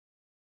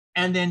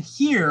 And then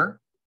here,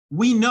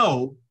 we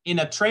know in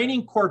a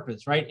training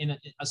corpus, right?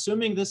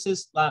 Assuming this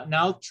is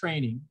now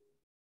training.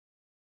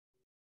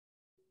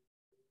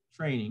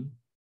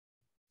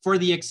 For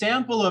the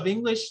example of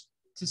English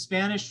to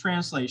Spanish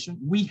translation,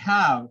 we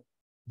have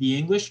the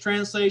English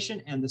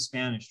translation and the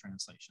Spanish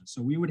translation.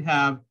 So we would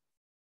have,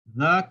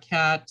 the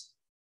cat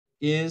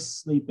is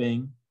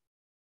sleeping.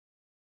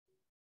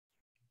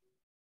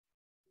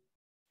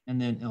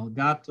 And then el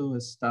gato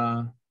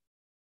está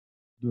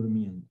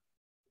durmiendo.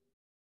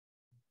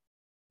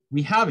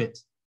 We have it.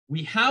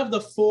 We have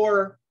the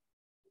 4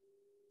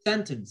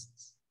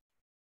 sentences,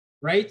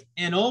 right?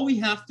 And all we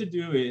have to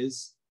do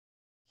is,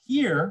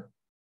 here,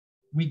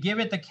 we give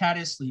it the cat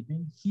is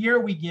sleeping. Here,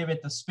 we give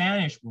it the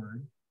Spanish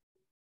word.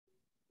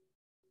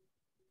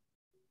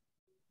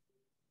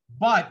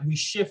 But we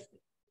shift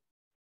it.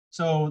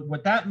 So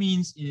what that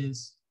means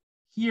is,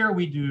 here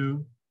we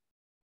do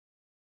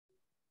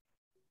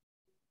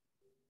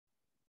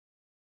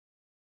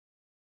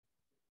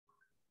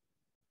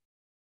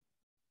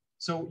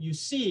so you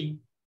see,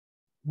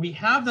 we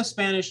have the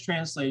Spanish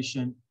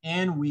translation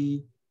and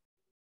we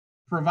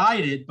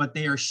provided, but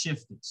they are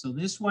shifted. So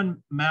this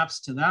one maps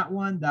to that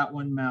one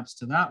maps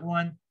to that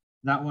one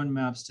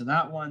maps to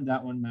that one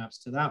maps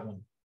to that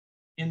one.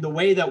 In the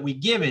way that we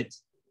give it,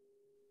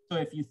 so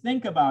if you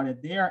think about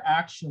it, they are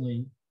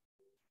actually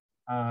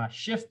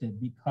shifted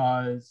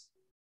because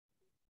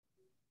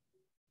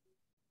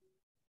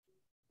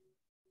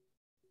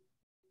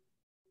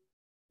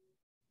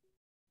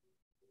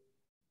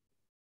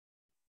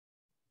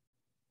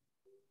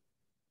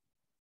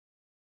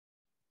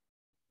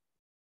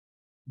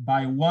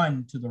by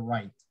 1 to the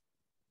right.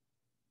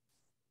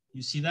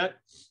 You see that?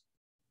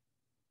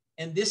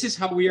 And this is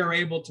how we are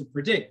able to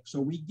predict.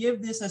 So we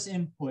give this as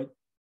input.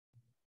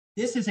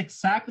 This is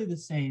exactly the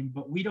same,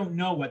 but we don't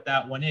know what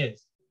that one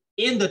is.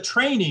 In the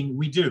training,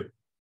 we do,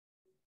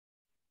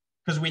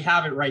 because we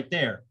have it right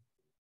there.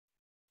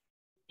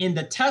 In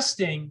the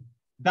testing,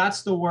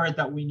 that's the word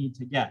that we need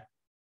to get.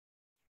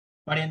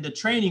 But in the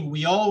training,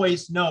 we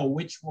always know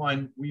which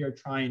one we are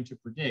trying to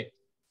predict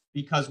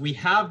because we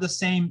have the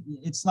same.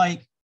 It's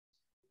like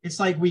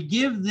we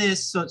give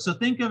this. So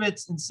think of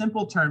it in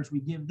simple terms. We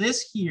give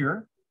this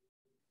here.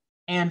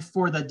 And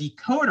for the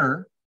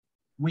decoder,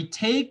 we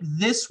take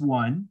this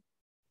one,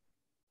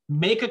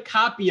 make a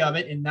copy of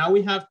it, and now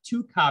we have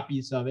 2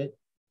 copies of it,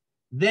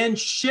 then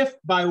shift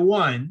by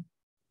 1,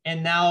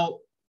 and now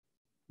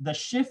the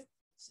shift,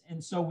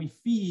 and so we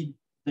feed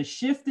the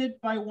shifted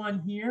by 1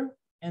 here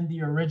and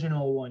the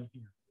original one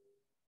here.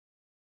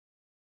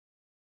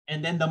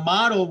 And then the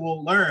model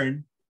will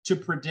learn to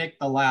predict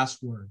the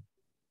last word.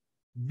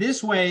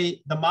 This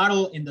way, the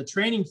model in the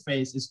training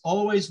phase is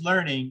always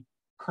learning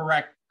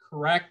correct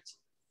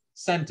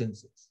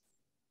sentences.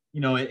 You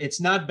know, it's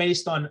not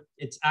based on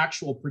its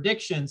actual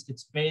predictions,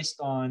 it's based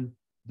on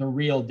the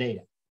real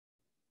data.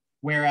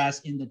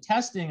 Whereas in the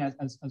testing,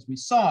 as we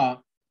saw,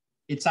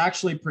 it's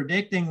actually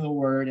predicting the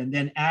word and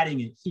then adding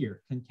it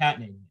here,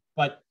 concatenating it.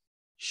 But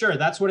sure,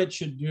 that's what it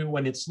should do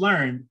when it's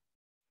learned.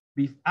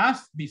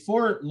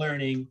 Before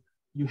learning,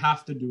 you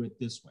have to do it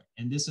this way.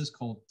 And this is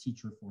called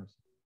teacher forcing.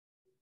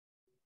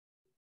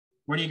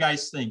 What do you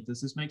guys think?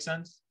 Does this make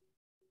sense?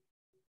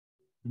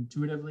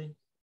 Intuitively?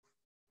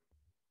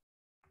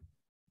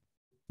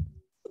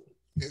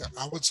 Yeah,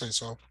 I would say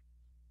so. All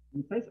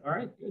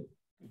right, good.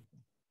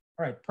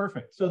 All right,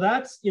 perfect. So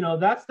that's,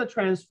 that's the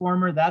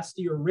transformer. That's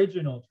the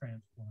original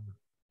transformer.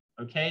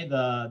 Okay,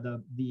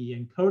 the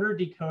encoder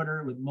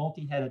decoder with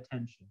multi-head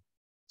attention.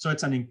 So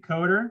it's an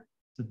encoder,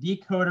 it's a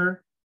decoder.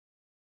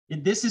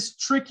 This is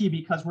tricky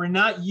because we're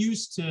not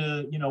used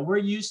to, we're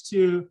used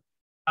to,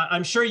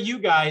 I'm sure you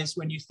guys,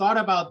 when you thought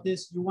about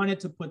this, you wanted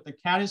to put the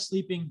cat is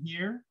sleeping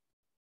here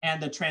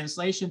and the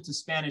translation to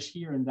Spanish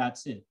here, and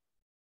that's it.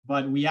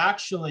 But we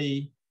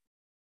actually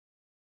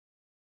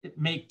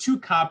make 2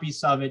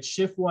 copies of it,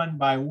 shift 1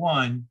 by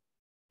 1,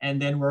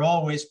 and then we're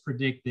always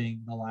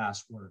predicting the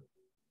last word.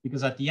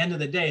 Because at the end of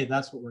the day,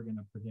 that's what we're going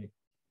to predict.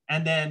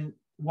 And then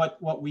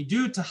what we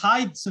do to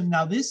hide, so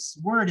now this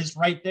word is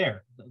right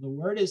there. The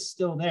word is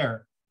still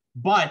there,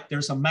 but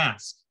there's a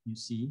mask, you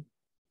see.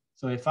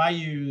 So if I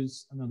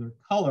use another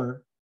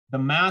color, the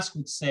mask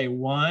would say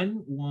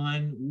 1,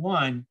 1,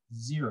 1,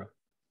 0.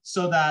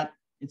 So that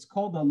it's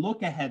called the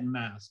look ahead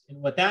mask. And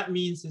what that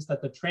means is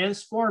that the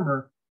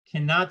transformer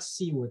cannot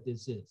see what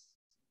this is,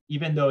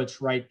 even though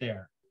it's right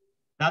there.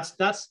 That's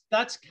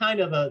kind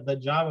of the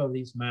job of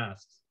these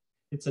masks.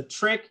 It's a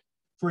trick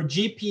for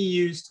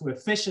GPUs to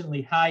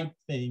efficiently hide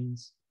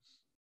things,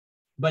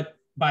 but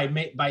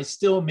by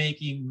still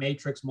making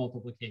matrix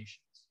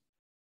multiplications,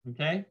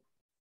 okay?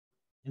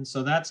 And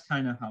so that's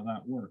kind of how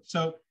that works.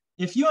 So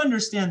if you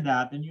understand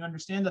that, then you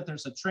understand that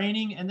there's a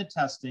training and the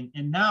testing,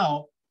 and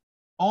now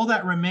all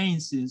that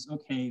remains is,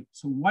 okay,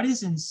 so what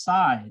is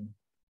inside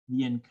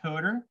the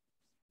encoder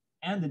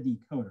and the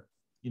decoder?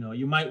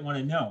 You might want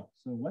to know.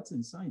 So what's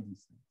inside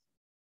these things?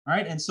 All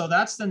right, and so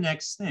that's the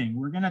next thing.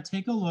 We're going to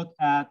take a look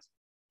at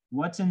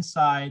what's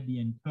inside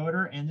the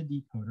encoder and the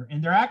decoder,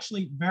 and they're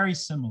actually very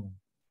similar,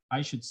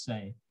 I should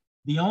say.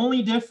 The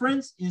only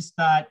difference is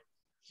that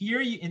here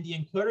in the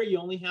encoder, you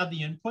only have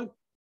the input,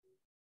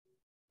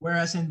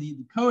 whereas in the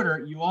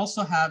decoder, you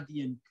also have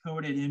the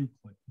encoded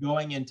input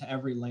going into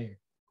every layer.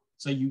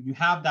 So you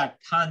have that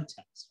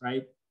context,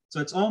 right? So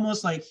it's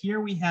almost like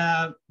here we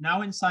have,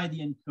 now inside the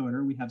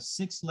encoder, we have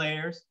 6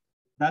 layers.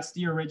 That's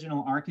the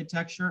original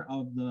architecture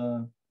of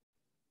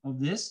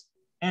this.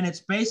 And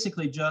it's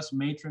basically just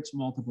matrix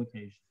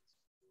multiplications,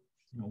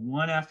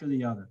 one after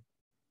the other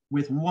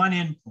with one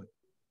input.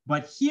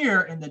 But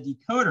here in the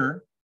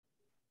decoder,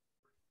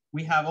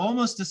 we have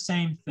almost the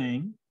same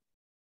thing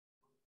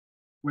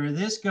where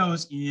this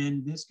goes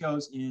in, this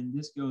goes in,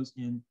 this goes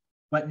in,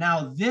 but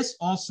now this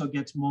also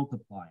gets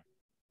multiplied.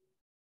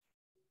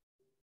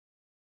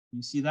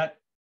 You see that?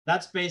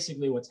 That's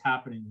basically what's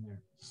happening there.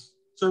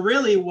 So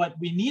really what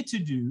we need to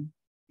do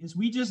is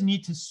we just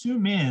need to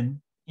zoom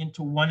in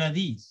into one of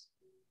these.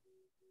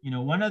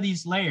 One of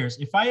these layers.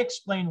 If I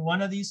explain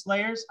one of these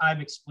layers,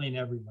 I've explained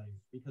every layer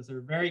because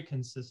they're very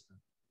consistent,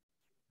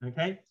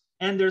 okay?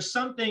 And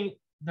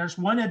there's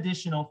one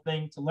additional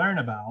thing to learn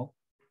about,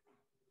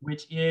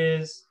 which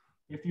is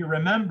if you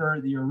remember,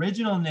 the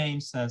original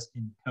name says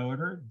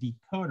encoder,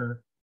 decoder,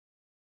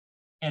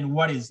 and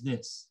what is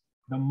this?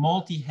 The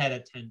multi-head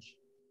attention,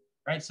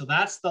 right? So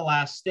that's the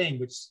last thing,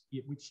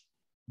 which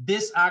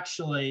this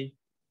actually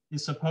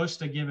is supposed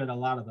to give it a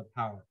lot of the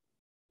power.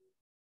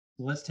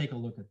 So let's take a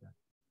look at that.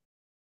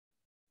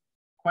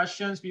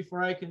 Questions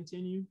before I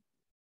continue?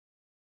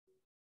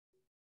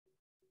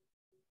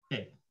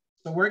 Okay,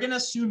 so we're gonna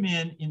zoom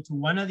in into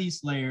one of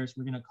these layers.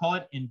 We're gonna call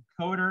it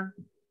encoder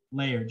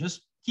layer.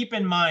 Just keep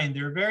in mind,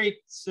 they're very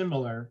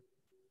similar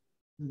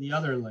to the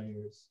other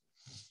layers.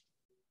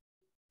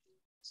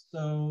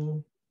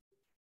 So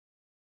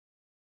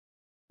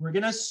we're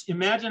gonna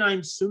imagine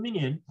I'm zooming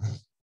in.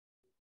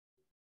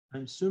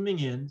 I'm zooming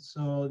in.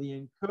 So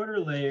the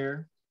encoder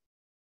layer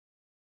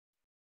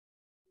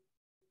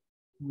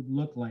would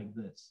look like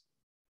this.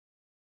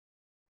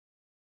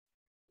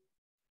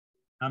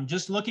 I'm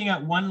just looking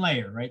at one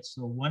layer, right?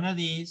 So one of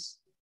these,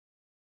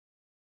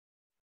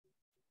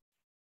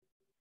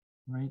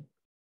 right?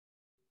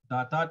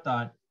 Dot, dot,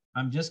 dot.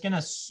 I'm just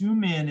gonna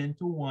zoom in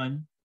into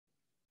one.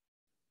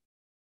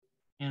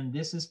 And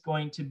this is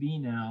going to be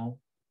now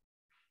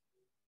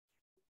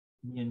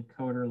the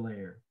encoder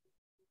layer.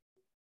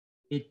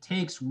 It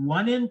takes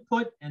one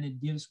input and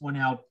it gives one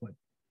output.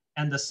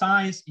 And the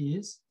size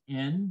is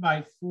n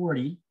by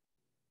 40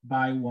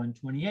 by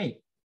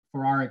 128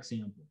 for our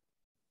example.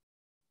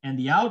 And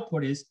the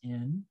output is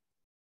n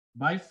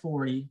by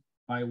 40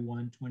 by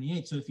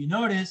 128. So if you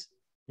notice,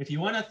 if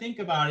you want to think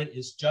about it,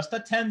 it's just a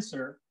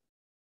tensor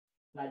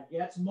that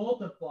gets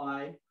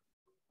multiplied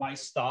by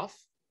stuff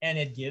and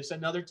it gives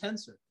another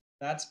tensor.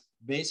 That's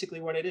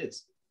basically what it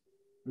is,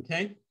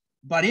 okay?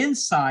 But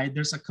inside,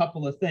 there's a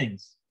couple of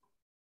things.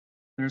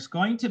 There's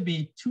going to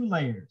be two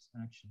layers,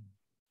 actually.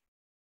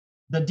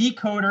 The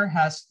decoder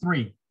has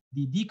three.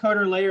 The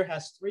decoder layer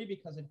has three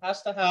because it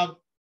has to have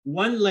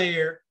one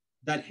layer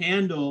that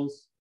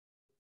handles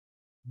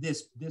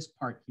this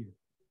part here,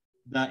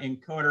 the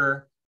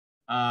encoder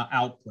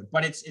output,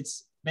 but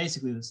it's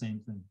basically the same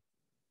thing.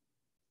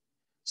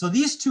 So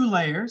these two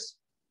layers,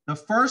 the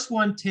first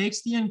one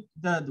takes the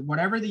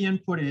whatever the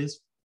input is,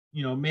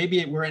 you know,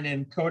 maybe we're in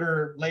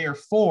encoder layer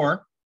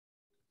 4.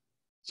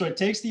 So it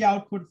takes the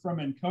output from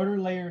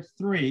encoder layer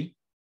 3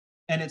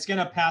 and it's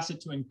gonna pass it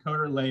to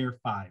encoder layer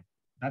 5.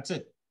 That's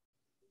it.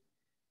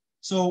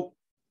 So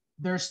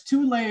there's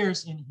two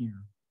layers in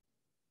here.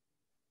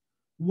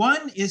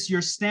 One is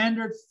your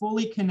standard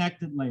fully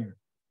connected layer.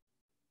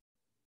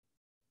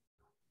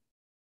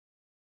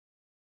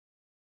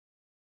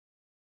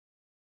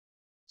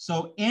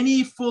 So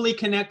any fully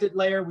connected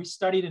layer we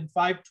studied in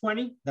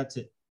 520, that's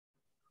it.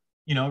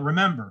 You know,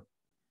 remember,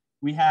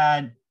 we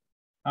had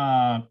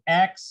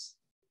X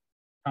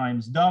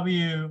times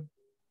W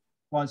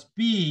plus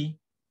B,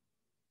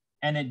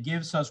 and it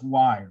gives us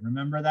Y.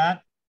 Remember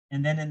that?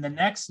 And then in the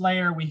next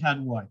layer, we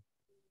had what?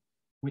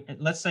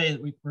 Let's say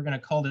we're going to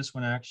call this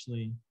one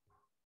actually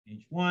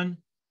H1.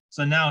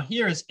 So now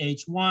here is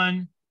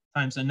H1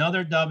 times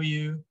another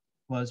W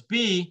plus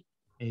B,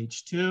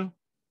 H2.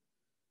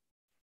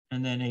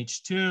 And then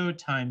H2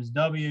 times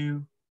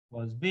W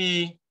plus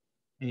B,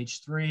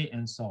 H3,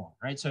 and so on,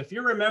 right? So if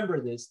you remember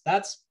this,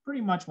 that's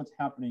pretty much what's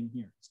happening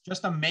here. It's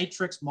just a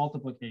matrix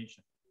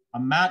multiplication, a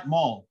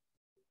mat-mul,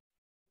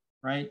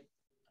 right,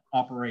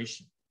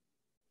 operation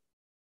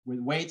with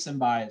weights and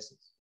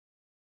biases.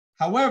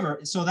 However,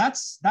 so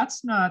that's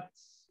not,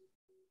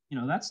 you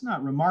know, that's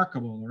not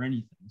remarkable or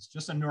anything. It's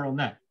just a neural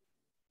net.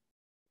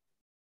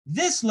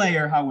 This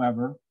layer,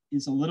 however,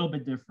 is a little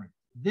bit different.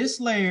 This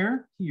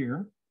layer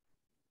here,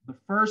 the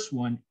first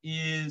one,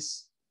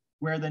 is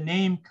where the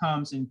name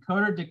comes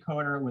encoder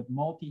decoder with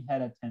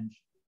multi-head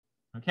attention.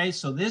 Okay,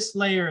 so this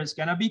layer is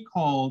going to be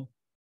called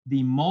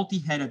the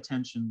multi-head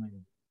attention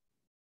layer.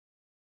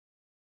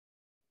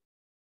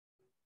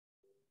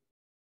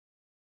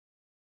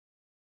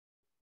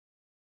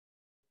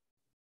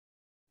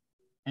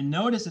 And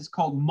notice it's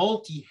called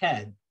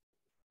multi-head.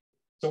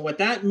 So what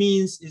that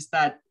means is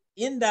that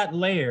in that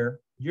layer,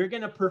 you're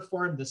going to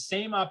perform the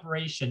same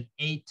operation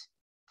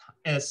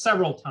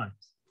several times.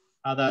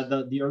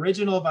 The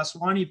original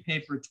Vaswani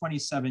paper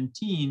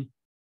 2017,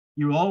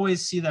 you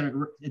always see that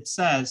it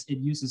says it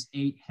uses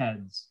 8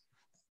 heads.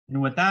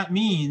 And what that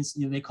means,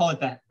 you know, they call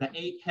it the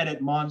 8-headed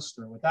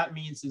monster. What that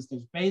means is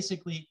there's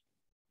basically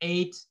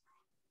 8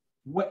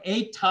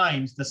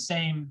 times the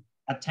same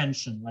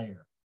attention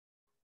layer.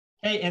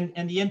 Okay,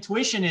 and the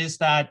intuition is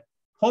that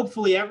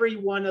hopefully every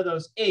one of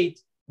those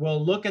 8 will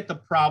look at the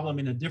problem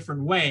in a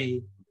different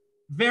way,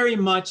 very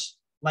much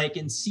like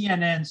in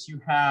CNNs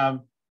you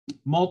have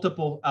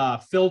multiple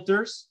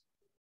filters,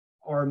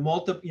 or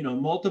you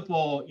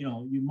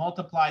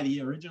multiply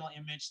the original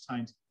image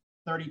times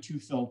 32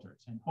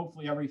 filters, and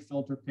hopefully every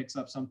filter picks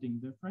up something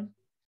different.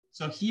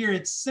 So here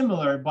it's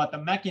similar, but the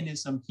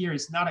mechanism here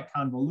is not a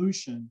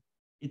convolution,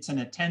 it's an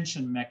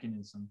attention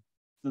mechanism.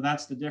 So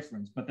that's the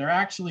difference, but they're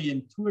actually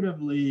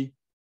intuitively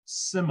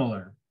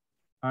similar,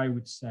 I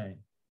would say.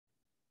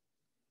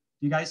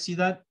 Do you guys see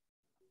that?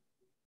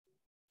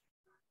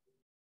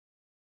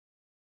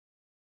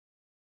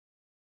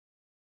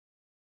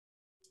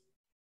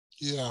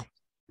 Yeah.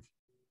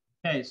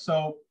 Okay,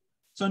 so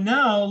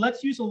now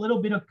let's use a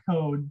little bit of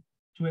code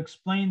to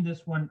explain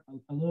this one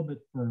a little bit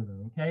further,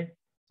 okay?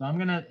 So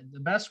the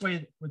best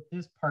way with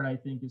this part, I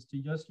think, is to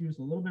just use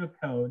a little bit of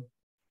code.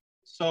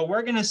 So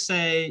we're gonna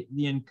say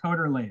the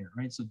encoder layer,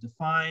 right? So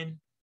define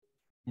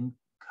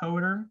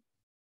encoder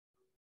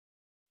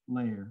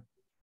layer.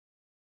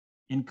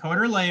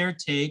 Encoder layer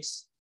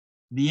takes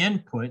the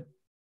input,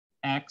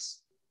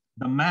 X,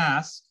 the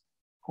mask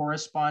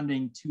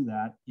corresponding to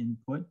that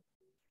input,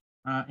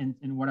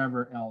 and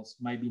whatever else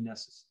might be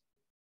necessary,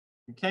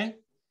 okay?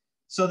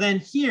 So then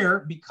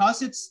here,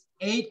 because it's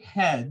 8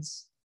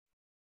 heads,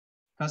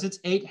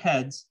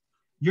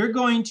 you're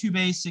going to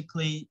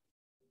basically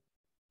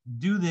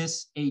do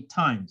this 8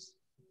 times.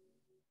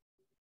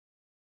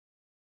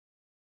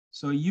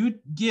 So you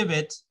give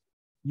it,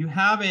 you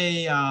have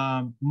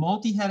a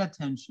multi-head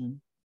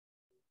attention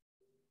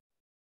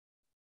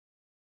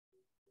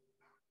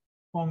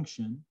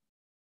function,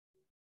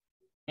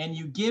 and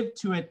you give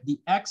to it the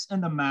X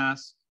and the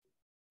mask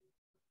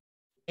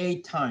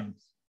 8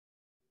 times.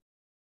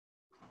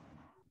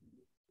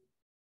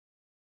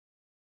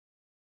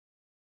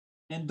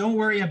 And don't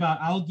worry about,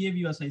 I'll give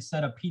you, as I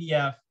said, a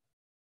PDF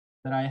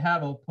that I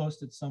have. I'll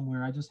post it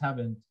somewhere. I just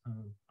haven't,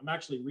 I'm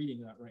actually reading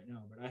that right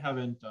now, but I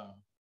haven't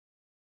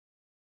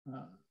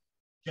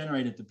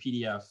generated the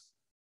PDF.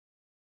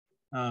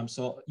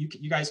 So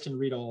you guys can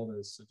read all of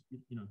this,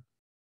 you know.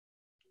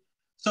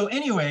 So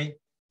anyway,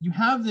 you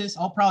have this,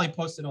 I'll probably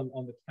post it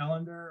on the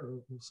calendar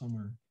or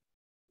somewhere.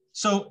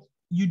 So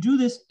you do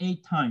this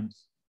 8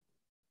 times.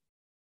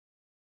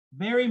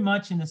 Very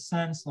much in a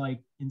sense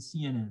like in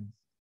CNN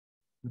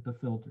with the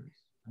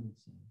filters, I would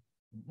say.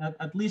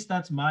 At least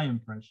that's my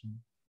impression.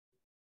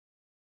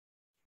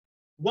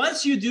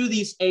 Once you do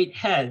these 8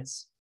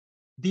 heads,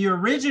 the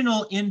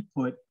original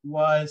input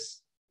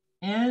was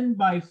n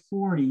by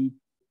 40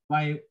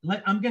 by,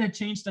 I'm gonna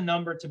change the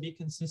number to be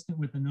consistent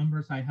with the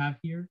numbers I have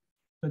here.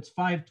 So it's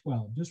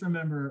 512. Just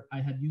remember I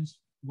had used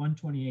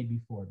 128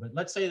 before, but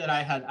let's say that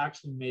I had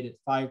actually made it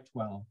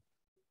 512.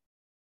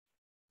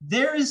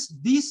 There is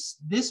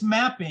this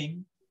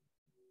mapping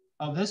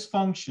of this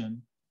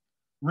function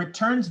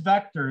returns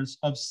vectors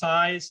of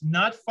size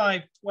not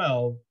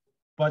 512,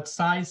 but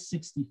size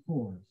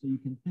 64. So you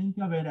can think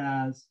of it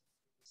as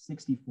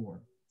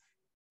 64.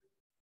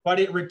 But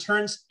it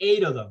returns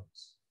 8 of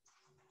those.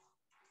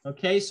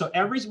 Okay, so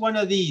every one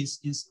of these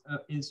is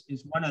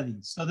one of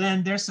these. So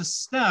then there's a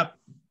step,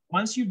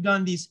 once you've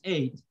done these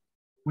 8,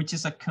 which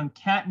is a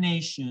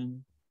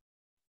concatenation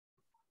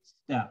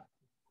step.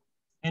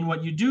 And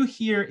what you do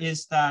here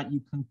is that you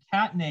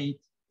concatenate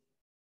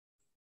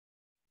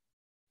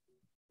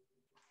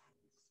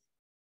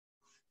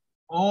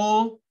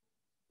all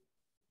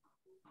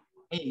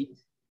 8.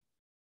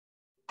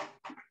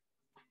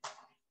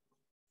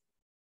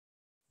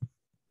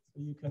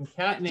 So you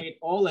concatenate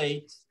all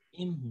 8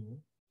 in here,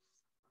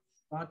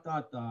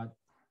 Z8,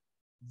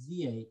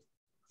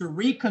 to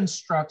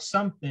reconstruct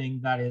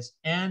something that is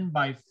n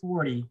by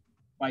 40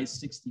 by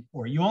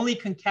 64. You only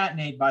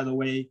concatenate, by the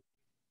way,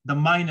 the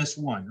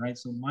 -1, right?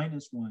 So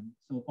 -1,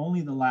 so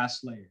only the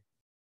last layer.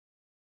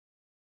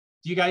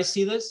 Do you guys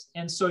see this?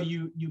 And so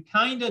you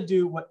kind of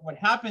do, what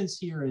happens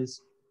here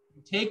is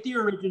you take the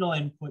original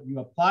input, you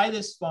apply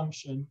this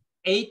function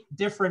 8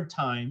 different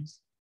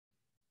times,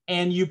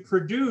 and you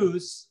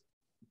produce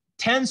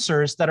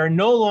tensors that are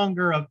no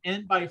longer of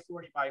n by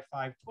 40 by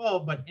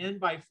 512, but n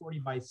by 40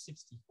 by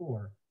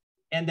 64.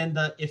 And then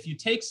if you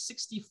take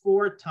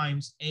 64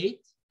 times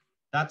 8,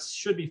 that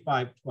should be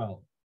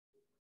 512.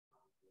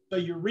 So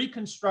you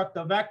reconstruct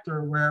a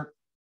vector where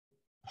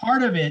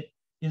part of it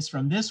is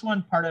from this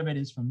one, part of it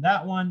is from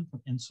that one,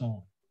 and so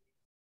on.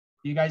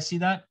 Do you guys see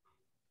that?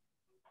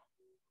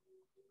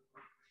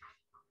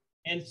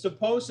 And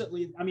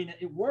supposedly, I mean,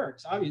 it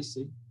works,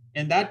 obviously.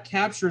 And that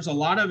captures a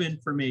lot of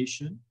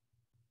information.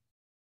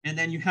 And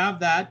then you have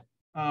that,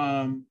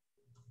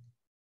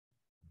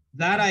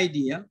 that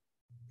idea.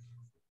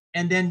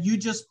 And then you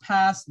just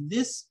pass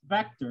this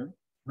vector,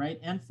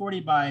 right?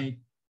 N40 by,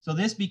 so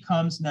this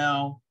becomes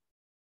now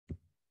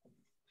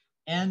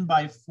n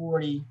by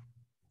 40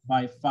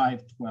 by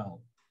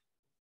 512.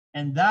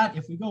 And that,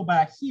 if we go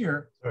back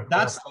here,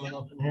 that's coming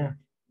up in here.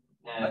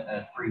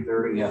 At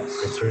 3:30, yes.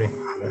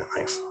 3:30. Yeah,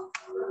 thanks.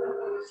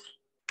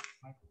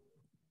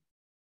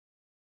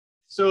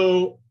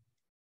 So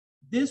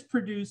this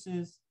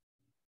produces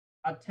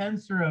a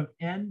tensor of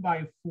n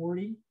by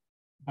 40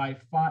 by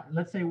 5,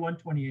 let's say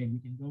 128. We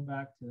can go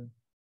back to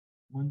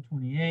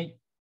 128.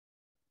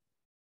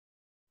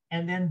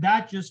 And then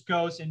that just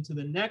goes into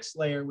the next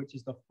layer, which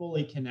is the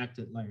fully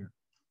connected layer.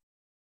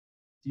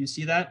 Do you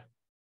see that?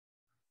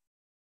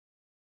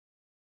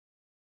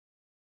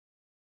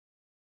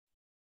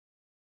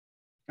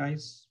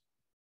 Guys?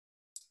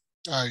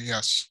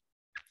 Yes.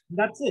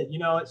 That's it, you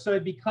know, so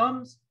it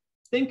becomes,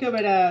 think of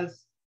it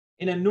as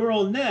in a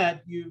neural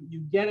net, you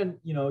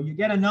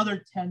get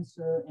another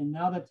tensor, and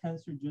now the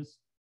tensor just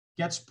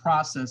gets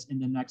processed in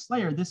the next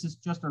layer. This is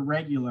just a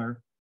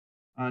regular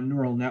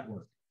neural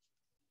network.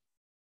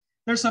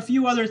 There's a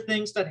few other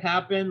things that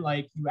happen,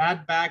 like you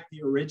add back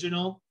the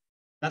original.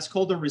 That's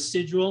called a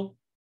residual.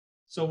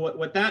 So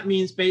what that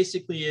means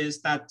basically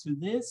is that to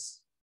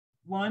this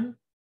one,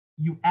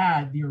 you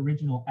add the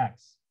original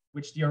x,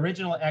 which the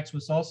original x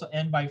was also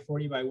n by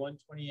 40 by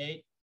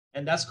 128.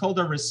 And that's called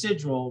a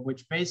residual,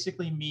 which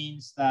basically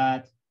means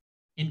that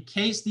in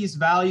case these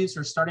values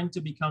are starting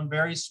to become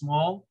very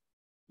small,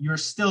 you're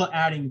still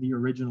adding the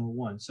original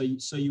one. So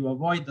you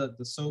avoid the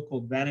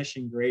so-called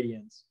vanishing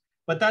gradients.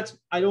 But that's,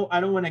 I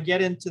don't want to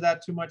get into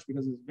that too much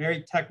because it's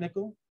very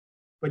technical,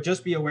 but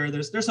just be aware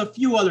there's a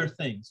few other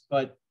things,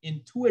 but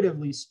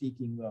intuitively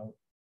speaking though,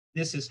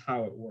 this is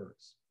how it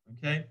works,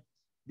 okay?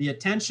 The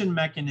attention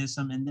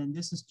mechanism, and then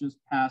this is just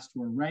passed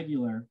to a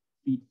regular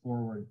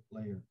feed-forward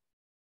layer.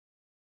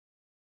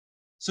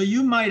 So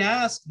you might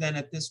ask then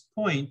at this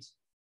point,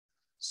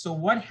 so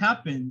what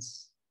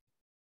happens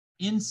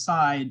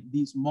inside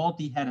these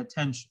multi-head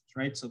attentions,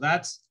 right? So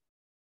that's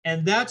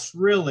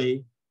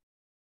really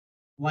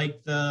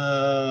like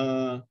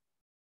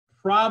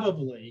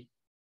probably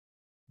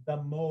the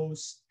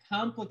most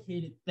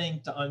complicated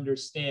thing to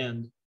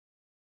understand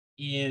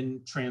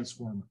in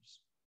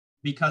transformers,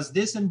 because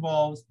this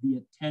involves the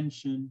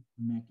attention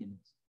mechanism,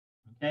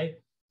 okay?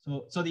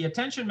 So the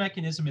attention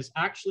mechanism is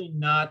actually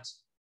not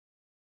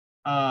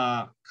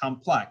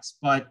complex,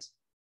 but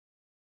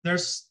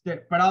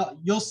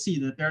you'll see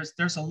that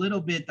there's a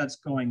little bit that's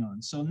going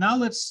on. So now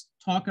let's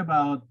talk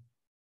about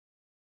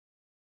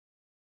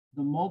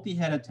the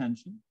multi-head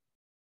attention.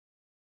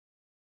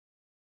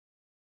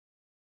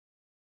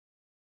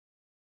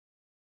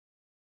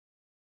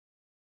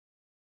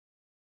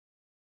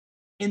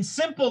 In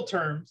simple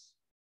terms,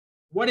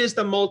 what is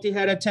the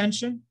multi-head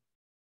attention?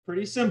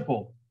 Pretty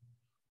simple.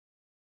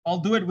 I'll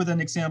do it with an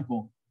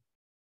example.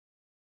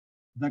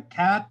 The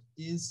cat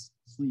is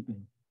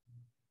sleeping.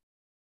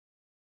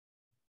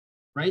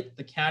 Right?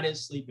 The cat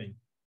is sleeping.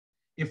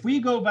 If we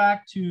go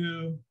back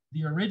to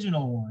the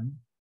original one,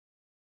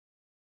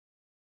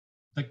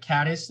 the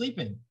cat is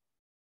sleeping.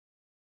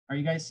 Are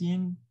you guys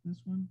seeing this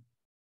one?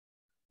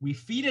 We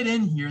feed it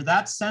in here,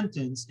 that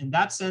sentence, and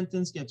that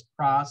sentence gets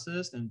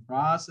processed and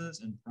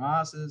processed and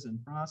processed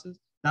and processed.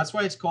 That's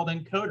why it's called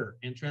encoder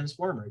and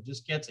transformer. It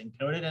just gets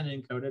encoded and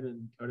encoded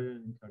and encoded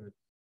and encoded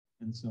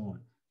and so on.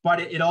 But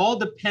it all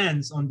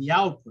depends on the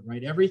output,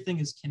 right? Everything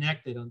is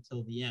connected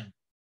until the end.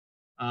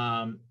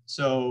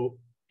 So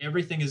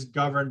everything is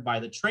governed by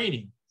the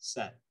training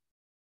set.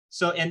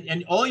 So,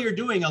 and all you're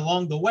doing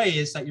along the way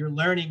is that you're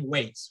learning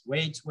weights,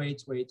 right?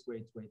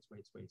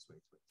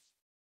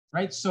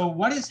 So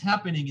what is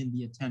happening in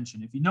the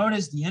attention? If you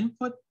notice, the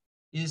input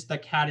is the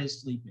cat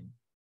is sleeping.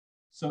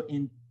 So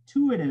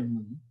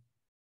intuitively,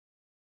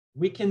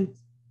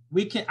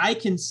 I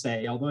can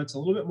say, although it's a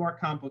little bit more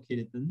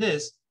complicated than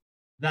this,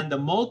 then the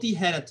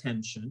multi-head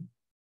attention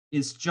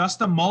is just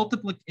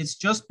it's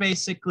just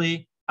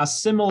basically a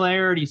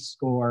similarity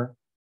score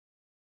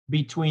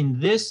between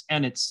this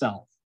and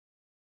itself.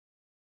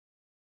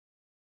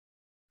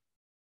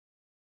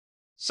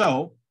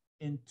 So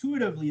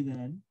intuitively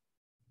then,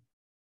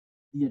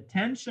 the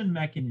attention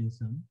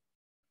mechanism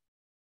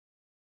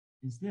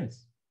is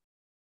this.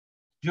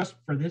 Just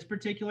for this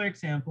particular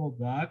example,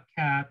 the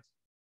cat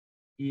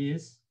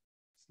is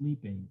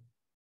sleeping.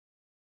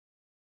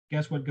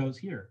 Guess what goes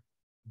here?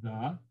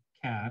 The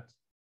cat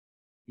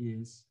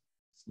is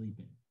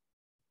sleeping.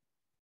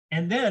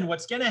 And then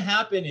what's going to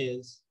happen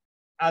is,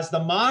 as the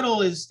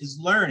model is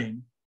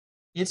learning,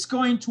 it's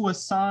going to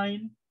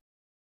assign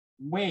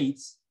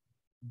weights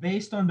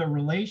based on the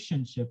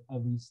relationship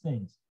of these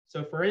things.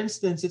 So for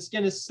instance, it's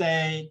going to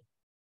say,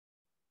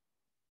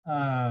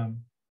 you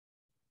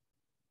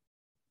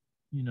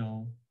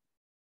know,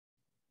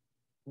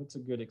 what's a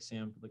good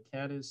example? The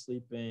cat is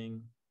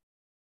sleeping.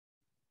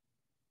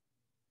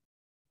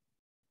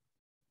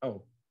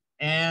 Oh,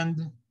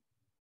 and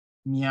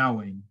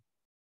meowing.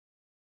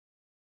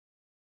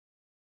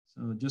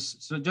 So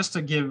just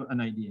to give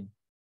an idea,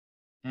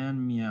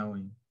 and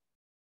meowing.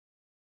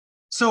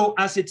 So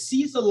as it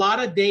sees a lot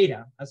of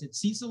data,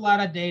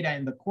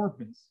 in the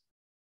corpus,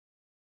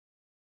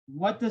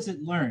 what does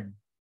it learn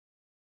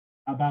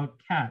about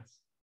cats?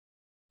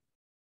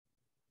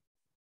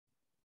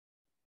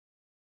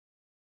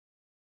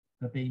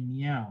 That they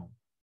meow.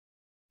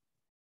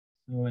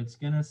 So it's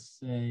gonna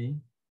say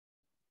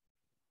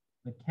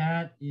the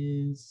cat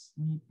is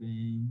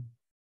sleeping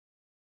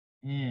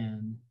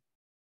and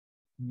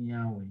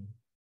meowing.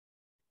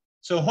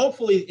 So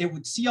hopefully it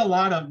would see a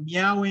lot of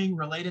meowing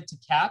related to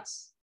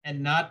cats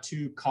and not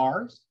to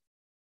cars.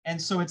 And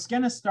so it's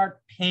going to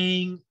start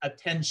paying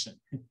attention.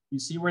 You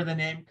see where the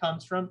name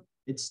comes from?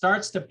 It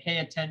starts to pay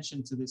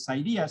attention to this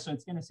idea. So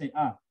it's going to say,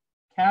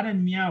 cat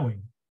and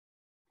meowing,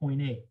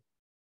 0.8.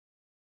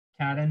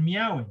 Cat and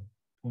meowing,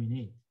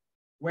 0.8.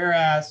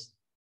 Whereas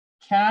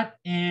cat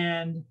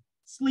and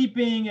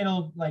sleeping,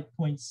 it'll like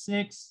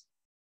 0.6,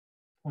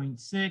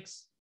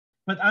 0.6.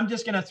 But I'm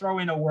just going to throw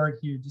in a word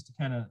here just to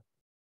kind of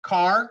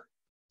car.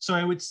 So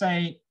I would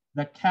say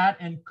the cat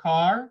and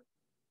car,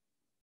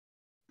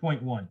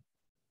 0.1.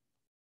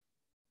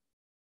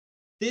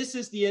 This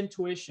is the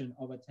intuition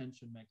of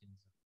attention mechanism.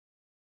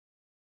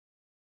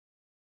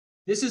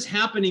 This is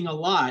happening a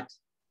lot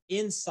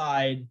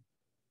inside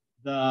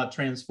the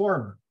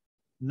transformer.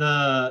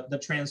 The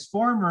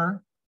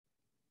transformer,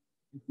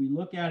 if we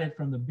look at it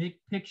from the big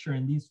picture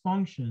in these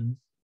functions,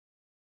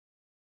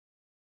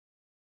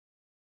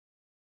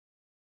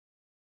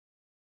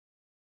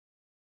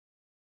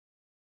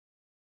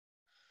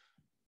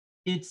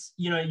 it's,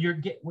 you know,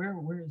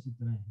 where is it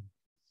that I have?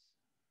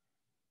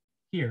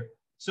 Here.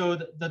 So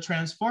the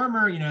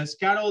transformer, you know, it's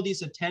got all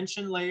these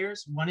attention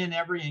layers, one in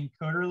every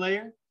encoder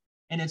layer.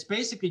 And it's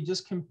basically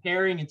just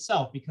comparing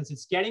itself because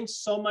it's getting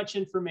so much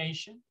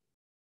information,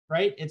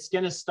 right? It's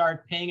going to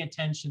start paying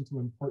attention to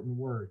important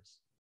words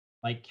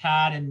like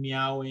cat and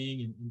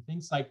meowing and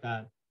things like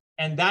that.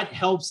 And that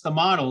helps the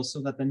model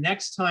so that the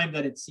next time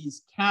that it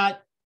sees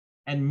cat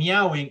and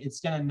meowing, it's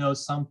going to know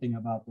something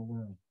about the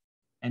world.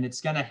 And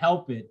it's going to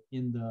help it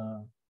in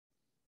the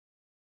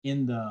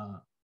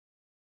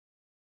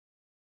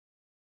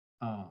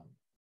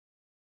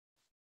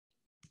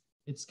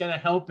it's going to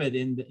help it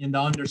in the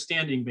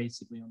understanding,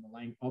 basically, on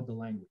the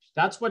language.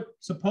 That's what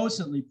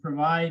supposedly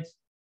provides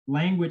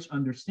language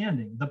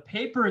understanding. The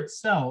paper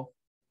itself,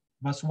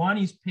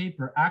 Vaswani's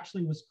paper,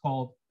 actually was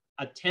called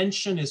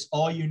 "Attention is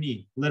All You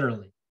Need,"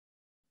 literally.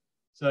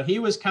 So he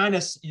was kind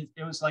of,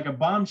 it was like a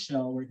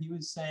bombshell where he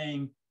was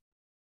saying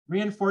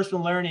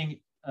reinforcement learning,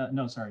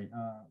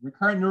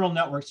 recurrent neural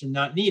networks are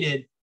not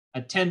needed.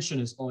 Attention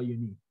is all you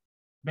need.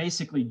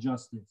 Basically,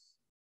 just this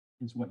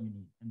is what you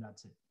need, and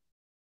that's it.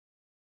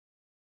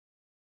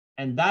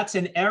 And that's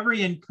in every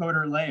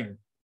encoder layer.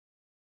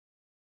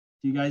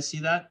 Do you guys see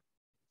that?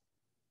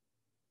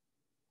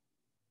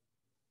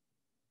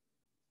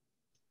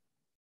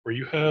 Where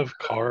you have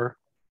car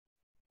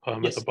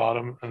Yes. at the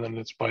bottom, and then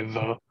it's by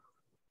the,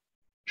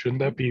 shouldn't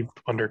that be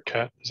under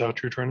cat? Is that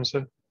what you're trying to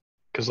say?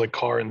 Because like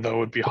car and the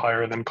would be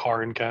higher than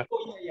car and cat.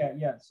 Oh,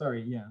 yeah.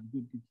 Sorry, yeah.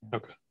 Good.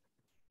 Okay.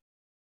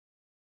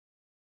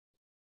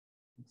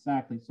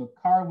 Exactly. So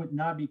car would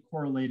not be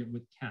correlated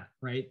with cat,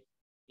 right?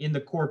 In the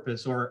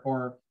corpus,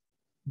 or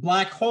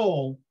black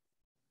hole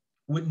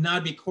would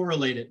not be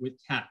correlated with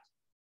cat.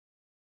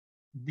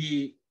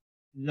 The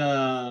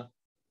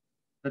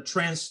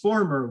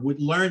transformer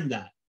would learn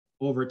that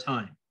over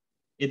time.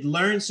 It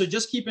learns, so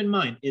just keep in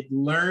mind, it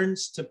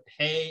learns to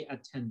pay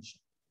attention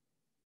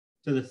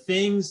to the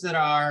things that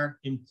are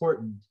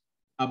important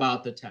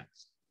about the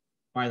text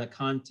by the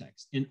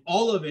context. And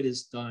all of it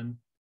is done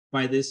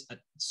by this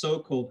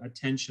so-called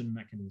attention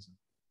mechanism.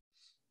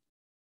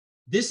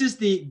 This is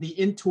the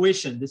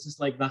intuition. This is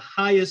like the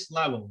highest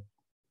level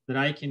that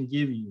I can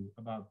give you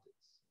about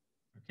this,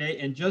 okay?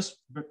 And just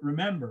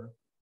remember,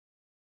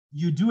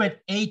 you do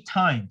it 8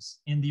 times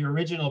in the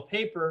original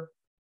paper,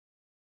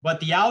 but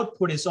the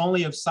output is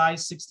only of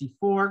size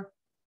 64.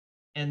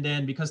 And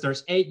then because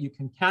there's 8, you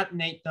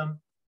concatenate them.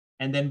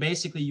 And then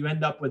basically you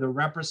end up with a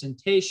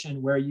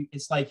representation where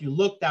it's like you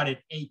looked at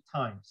it 8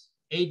 times,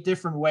 8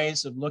 different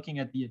ways of looking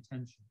at the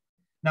attention.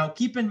 Now,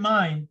 keep in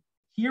mind,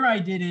 here I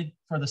did it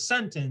for the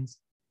sentence.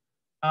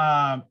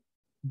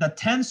 The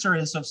tensor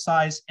is of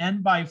size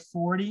n by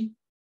 40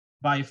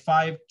 by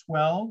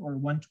 512 or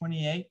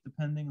 128,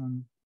 depending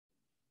on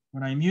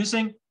what I'm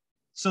using.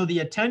 So the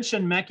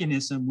attention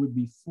mechanism would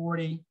be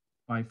 40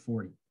 by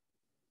 40.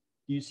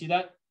 Do you see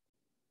that?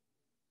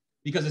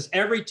 Because it's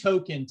every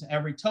token to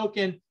every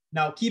token.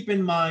 Now, keep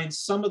in mind,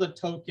 some of the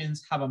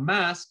tokens have a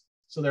mask,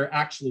 so they're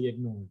actually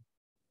ignored,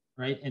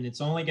 right? And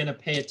it's only going to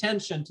pay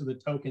attention to the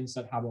tokens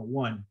that have a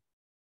one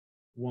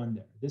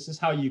there. This is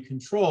how you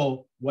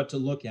control what to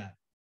look at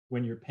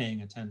when you're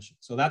paying attention.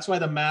 So that's why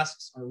the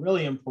masks are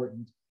really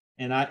important.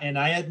 And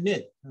I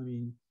admit, I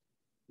mean,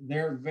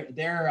 they're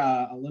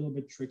a little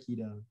bit tricky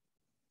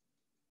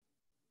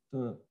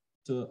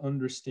to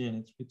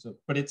understand.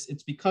 But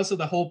it's because of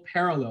the whole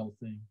parallel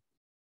thing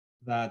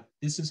that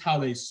this is how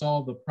they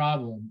solve the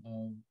problem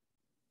of,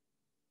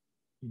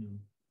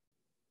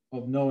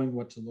 of knowing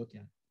what to look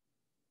at.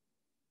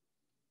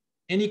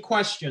 Any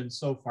questions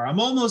so far? I'm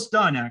almost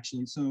done,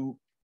 actually. So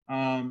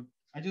I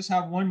just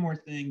have one more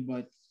thing,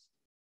 but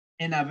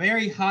in a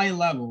very high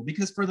level,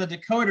 because for the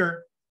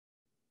decoder,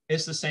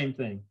 it's the same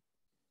thing.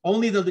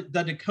 Only the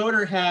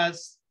decoder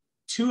has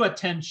 2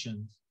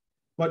 attentions,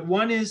 but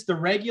one is the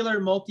regular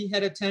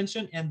multi-head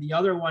attention, and the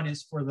other one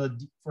is for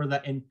the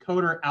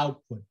encoder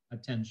output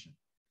attention.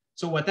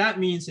 So what that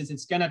means is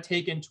it's going to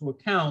take into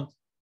account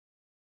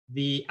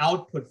the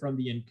output from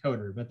the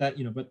encoder, but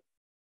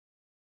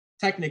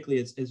technically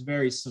it's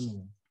very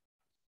similar.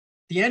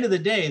 At the end of the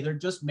day, they're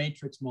just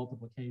matrix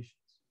multiplications.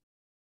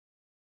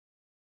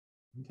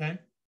 Okay.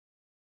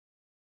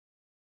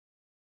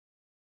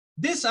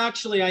 This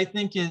actually, I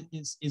think,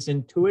 is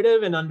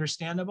intuitive and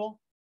understandable.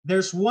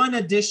 There's one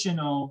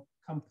additional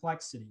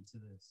complexity to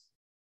this,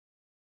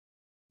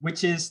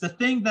 which is the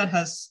thing that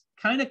has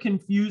kind of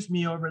confused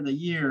me over the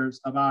years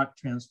about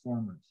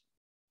transformers.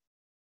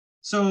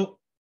 So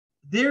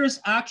there's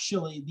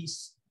actually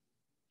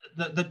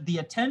the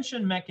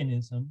attention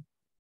mechanism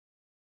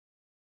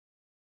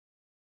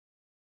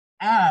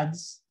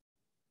adds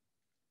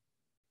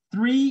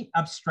three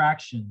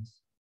abstractions,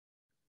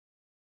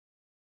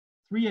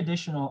 three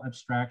additional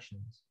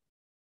abstractions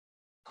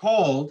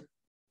called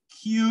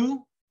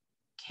Q,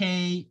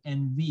 K,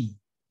 and V.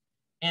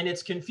 And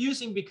it's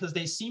confusing because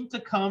they seem to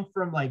come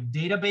from like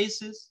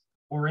databases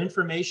or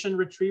information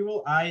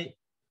retrieval. I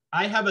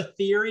have a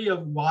theory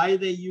of why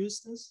they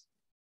use this.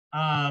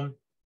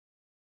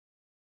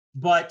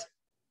 But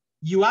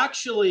you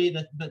actually,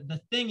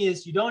 the thing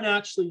is, you don't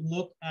actually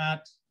look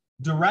at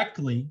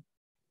directly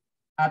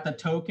at the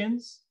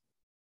tokens.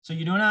 So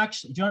you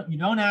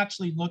don't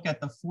actually look at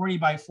the 40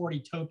 by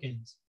 40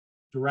 tokens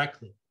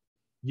directly.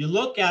 You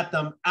look at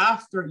them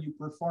after you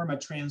perform a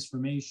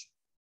transformation.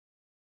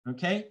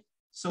 Okay,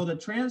 so the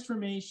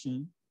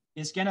transformation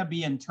is going to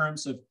be in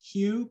terms of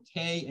Q,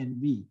 K, and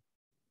V,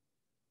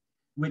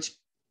 which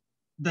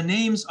the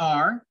names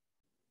are: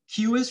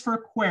 Q is for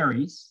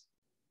queries,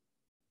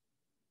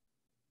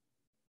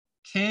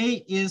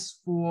 K is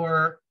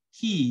for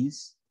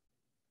keys,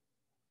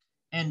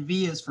 and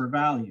V is for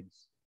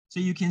values. So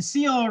you can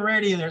see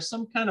already there's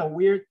some kind of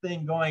weird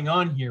thing going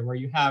on here where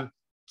you have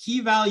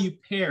key value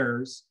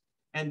pairs,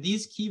 and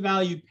these key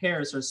value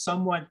pairs are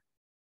somewhat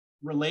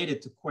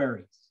related to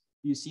queries.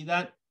 Do you see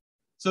that?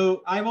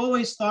 So I've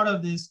always thought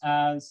of this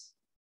as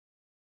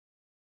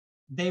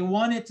they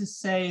wanted to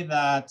say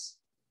that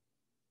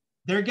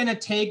they're going to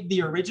take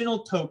the original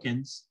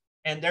tokens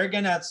and they're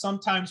going to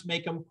sometimes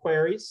make them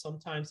queries,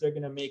 sometimes they're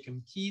going to make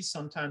them keys,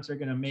 sometimes they're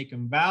going to make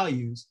them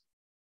values,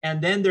 and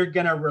then they're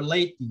going to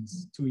relate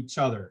these to each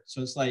other.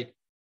 So it's like,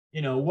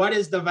 you know, what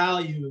is the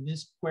value of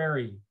this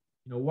query?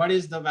 You know, what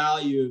is the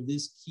value of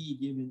this key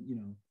given, you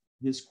know,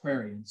 this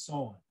query, and so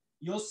on.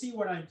 You'll see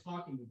what I'm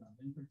talking about.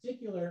 In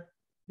particular,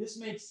 this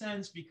makes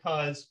sense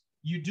because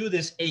you do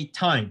this 8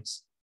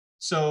 times.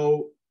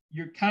 So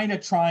you're kind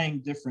of trying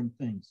different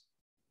things.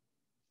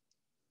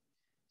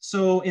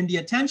 So in the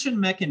attention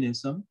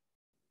mechanism,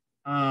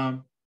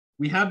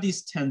 we have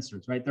these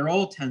tensors, right? They're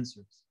all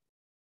tensors.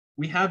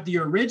 We have the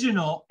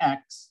original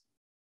X,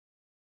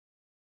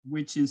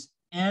 which is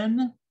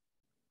N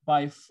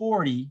by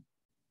 40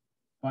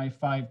 by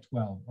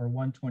 512 or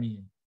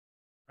 128.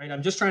 Right?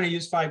 I'm just trying to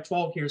use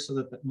 512 here so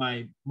that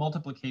my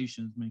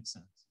multiplications make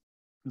sense,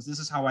 because this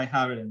is how I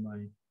have it in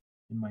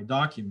my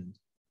document.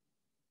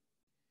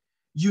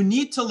 You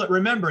need to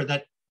remember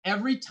that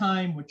every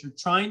time what you're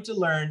trying to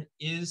learn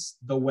is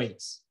the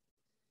weights.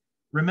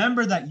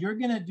 Remember that you're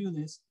going to do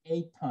this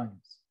 8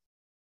 times.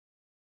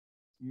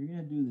 You're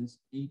going to do this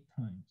 8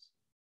 times.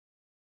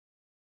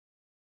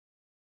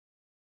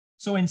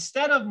 So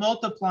instead of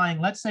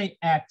multiplying, let's say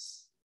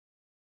X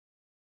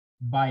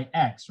by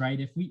X, right?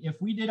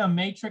 If we did a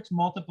matrix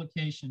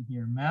multiplication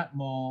here, mat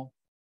mul,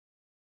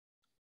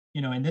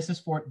 you know, and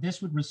this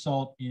would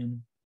result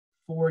in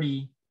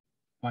 40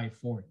 by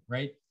 40,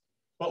 right?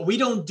 But we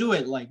don't do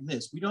it like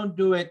this. We don't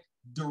do it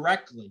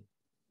directly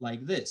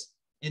like this.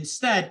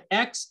 Instead,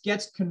 X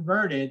gets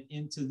converted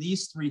into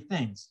these 3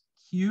 things,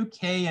 Q,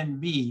 K, and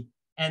V,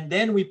 and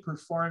then we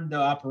perform the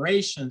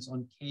operations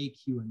on K,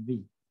 Q, and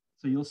V.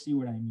 So you'll see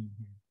what I mean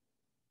here.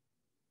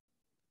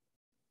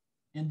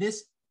 And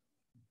this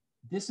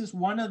is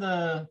one of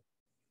the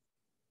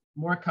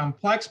more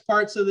complex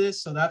parts of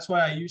this. So that's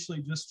why I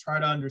usually just try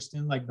to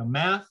understand like the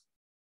math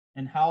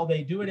and how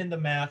they do it in the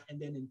math. And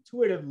then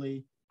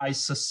intuitively, I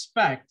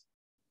suspect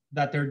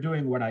that they're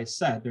doing what I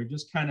said. They're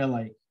just kind of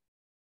like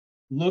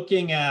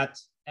looking at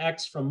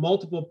X from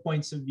multiple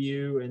points of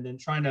view and then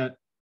trying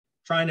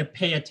to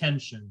pay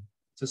attention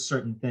to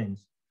certain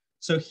things.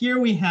 So here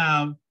we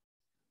have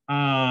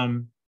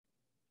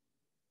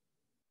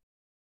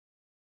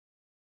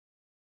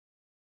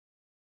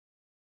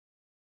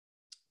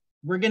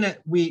we're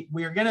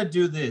gonna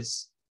do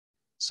this.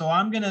 So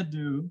I'm gonna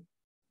do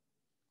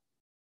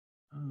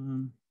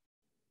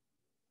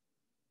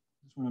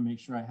just want to make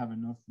sure I have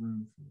enough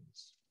room for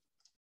this.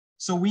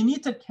 So we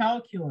need to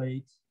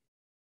calculate,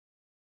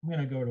 I'm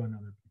gonna go to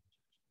another page.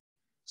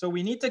 So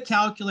we need to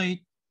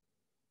calculate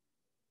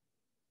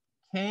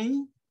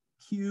K,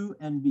 Q,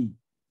 and V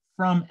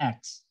from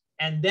X,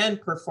 and then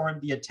perform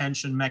the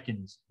attention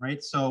mechanism,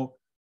 right? So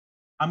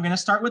I'm gonna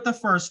start with the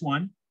first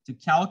one. To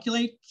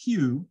calculate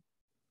Q,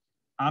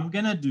 I'm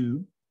gonna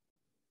do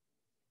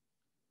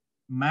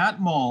mat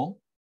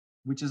mul,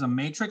 which is a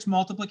matrix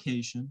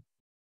multiplication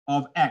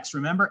of X.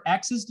 Remember,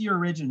 X is the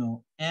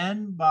original,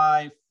 N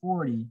by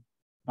 40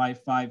 by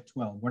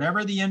 512.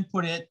 Whatever the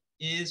input it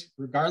is,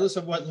 regardless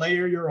of what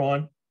layer you're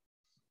on,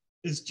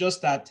 is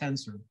just that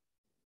tensor.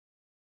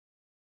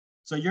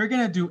 So you're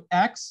gonna do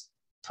X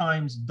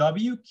times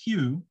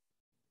WQ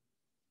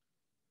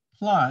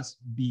plus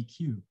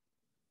BQ.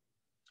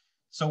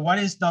 So what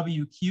is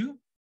WQ?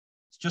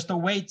 It's just a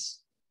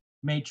weights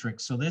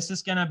matrix. So this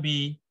is gonna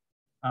be,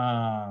 you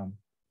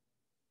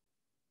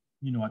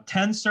know, a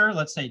tensor,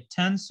 let's say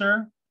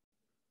tensor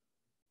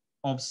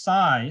of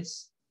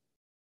size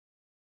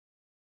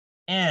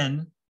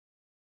N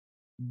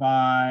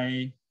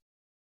by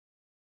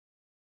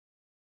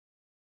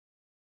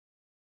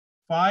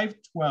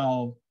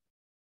 512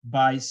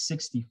 by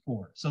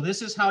 64. So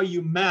this is how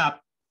you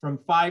map from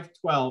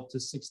 512 to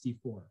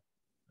 64,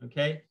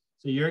 okay?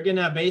 So you're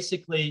gonna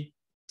basically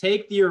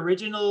take the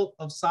original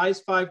of size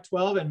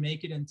 512 and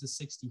make it into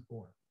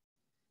 64.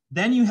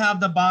 Then you have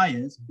the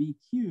bias,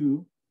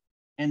 BQ,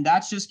 and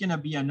that's just gonna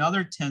be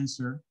another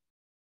tensor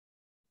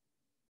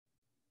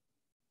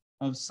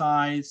of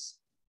size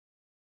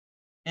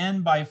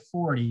n by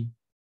 40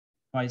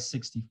 by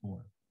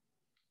 64.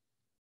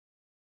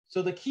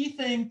 So the key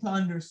thing to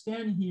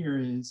understand here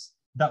is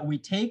that we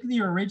take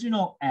the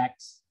original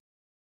X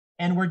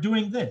and we're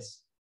doing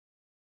this.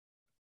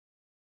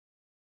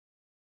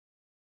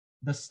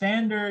 The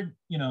standard,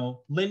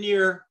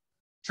 linear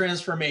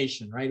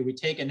transformation, right? We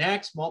take an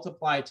X,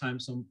 multiply it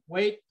times some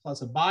weight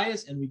plus a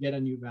bias, and we get a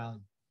new value.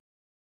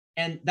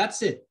 And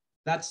that's it.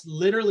 That's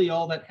literally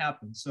all that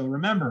happens. So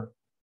remember,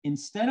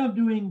 instead of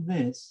doing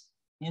this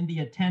in the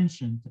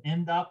attention to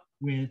end up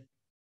with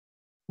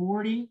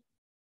 40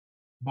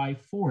 by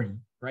 40,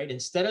 right?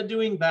 Instead of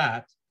doing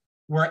that,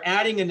 we're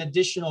adding an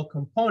additional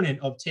component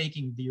of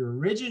taking the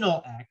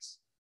original X,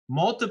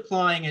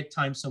 multiplying it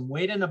times some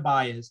weight and a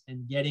bias,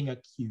 and getting a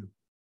Q.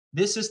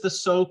 This is the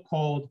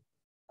so-called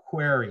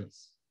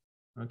queries,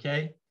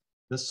 okay?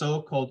 The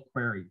so-called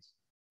queries.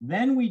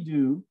 Then we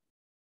do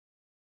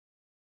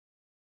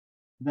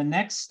the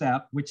next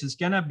step, which is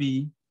gonna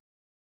be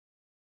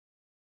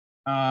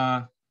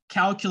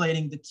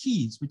calculating the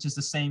keys, which is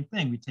the same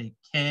thing. We take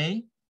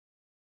K,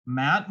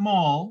 mat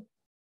mol,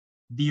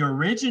 the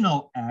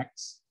original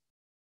X,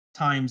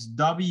 times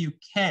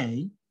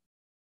WK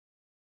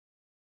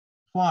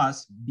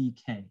plus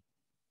BK.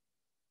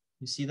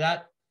 You see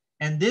that?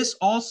 And this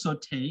also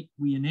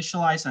we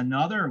initialize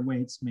another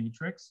weights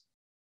matrix.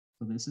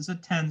 So this is a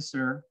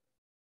tensor.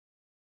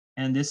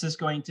 And this is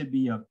going to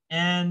be of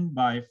n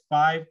by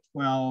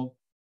 512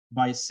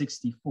 by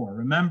 64.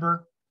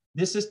 Remember,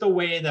 this is the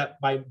way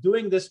that by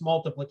doing this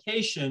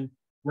multiplication,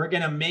 we're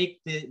going to make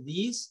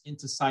these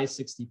into size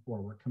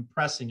 64. We're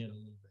compressing it a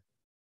little bit.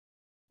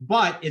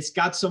 But it's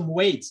got some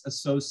weights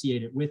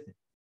associated with it.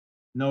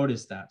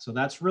 Notice that. So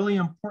that's really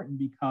important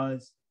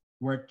because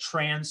we're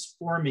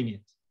transforming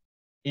it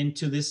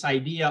into this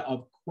idea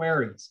of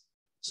queries.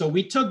 So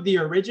we took the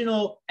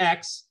original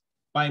X,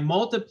 by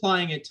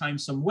multiplying it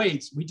times some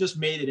weights, we just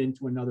made it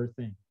into another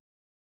thing.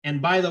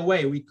 And by the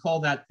way, we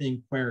call that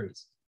thing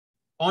queries.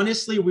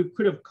 Honestly, we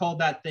could have called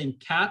that thing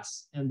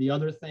cats and the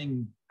other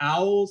thing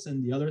owls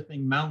and the other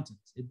thing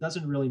mountains. It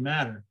doesn't really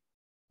matter.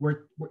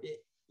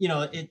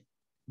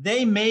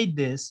 They made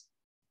this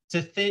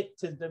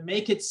to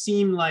make it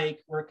seem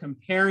like we're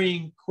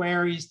comparing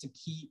queries to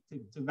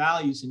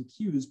values and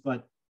queues,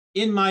 but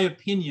in my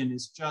opinion,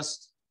 it's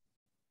just,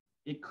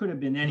 it could have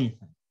been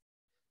anything.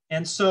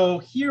 And so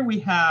here we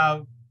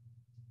have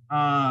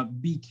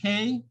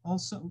BK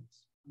also.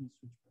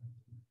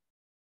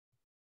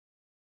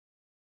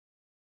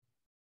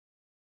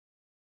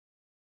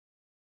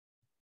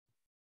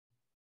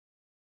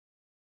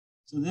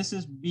 So this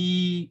is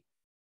BK,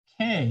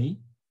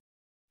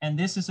 and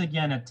this is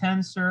again a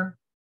tensor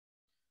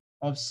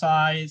of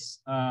size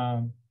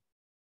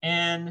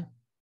n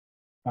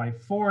by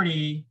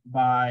 40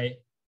 by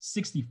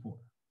 64.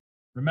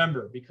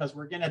 Remember, because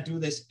we're gonna do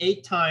this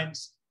 8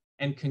 times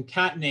and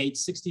concatenate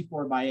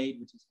 64 by 8,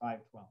 which is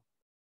 512.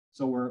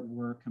 So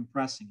we're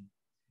compressing it.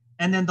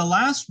 And then the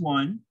last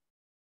one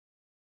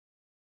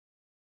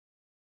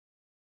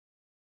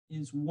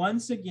is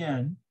once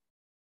again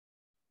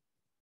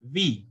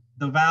V,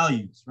 the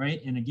values, right?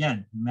 And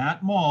again,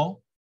 mat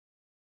mol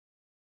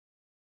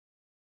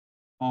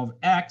of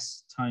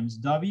X times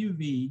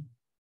WV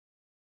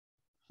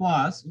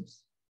plus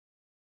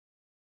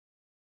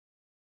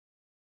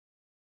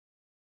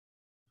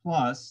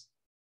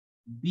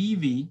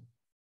BV.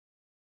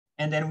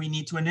 And then we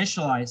need to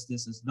initialize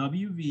this as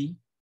WV.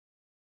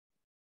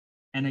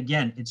 And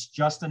again, it's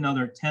just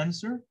another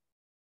tensor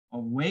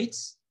of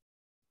weights.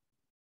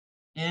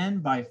 N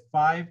by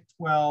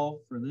 512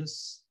 for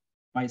this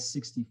by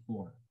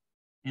 64.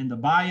 And the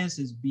bias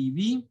is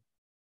BV.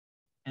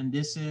 And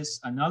this is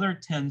another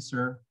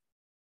tensor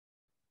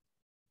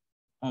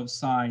of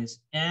size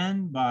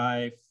N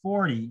by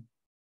 40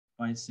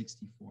 by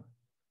 64.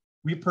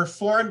 We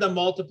performed the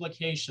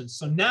multiplication.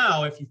 So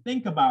now if you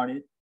think about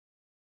it,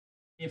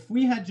 if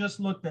we had just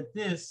looked at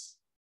this,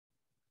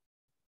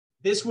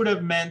 this would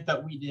have meant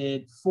that we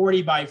did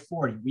 40 by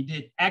 40. We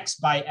did X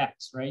by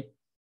X, right?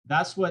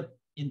 That's what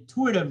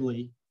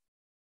intuitively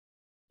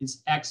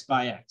is X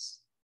by X,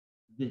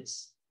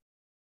 this.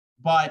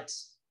 But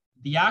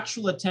the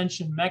actual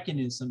attention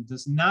mechanism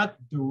does not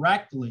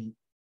directly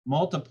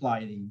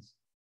multiply these.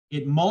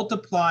 It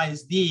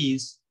multiplies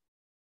these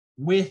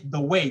with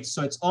the weight.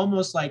 So it's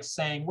almost like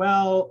saying,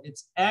 well,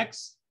 it's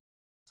X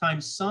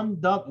times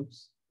some W.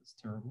 Oops, that's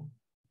terrible.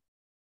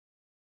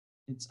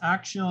 It's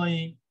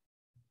actually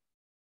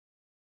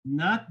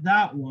not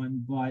that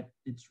one, but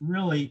it's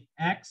really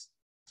X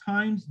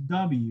times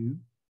W1,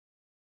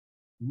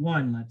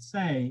 let's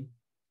say,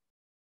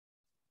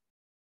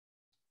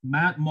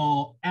 mat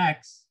mol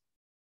X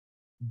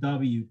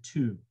W2.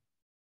 You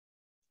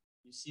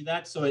see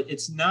that? So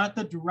it's not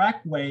the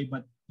direct way,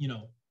 but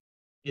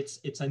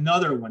It's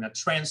another one, a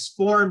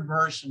transformed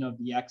version of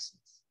the x's.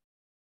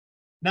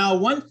 Now,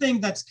 one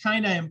thing that's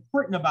kind of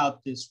important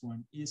about this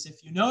one is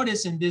if you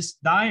notice in this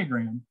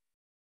diagram,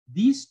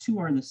 these two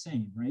are the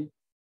same, right?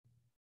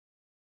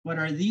 But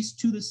are these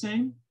two the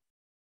same?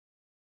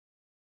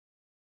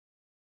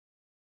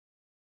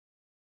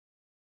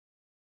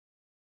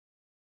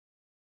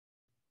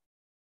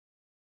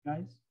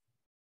 Guys?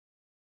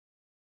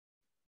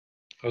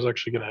 I was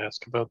actually going to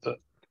ask about that.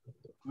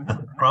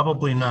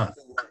 Probably not.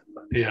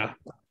 Yeah.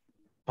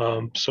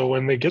 So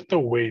when they get the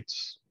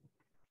weights,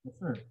 Yes,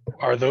 sir.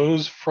 are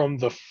those from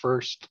the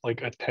first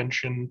like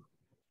attention,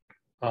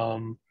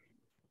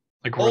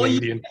 like running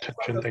the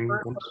attention thing?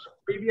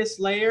 Previous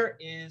layer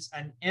is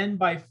an n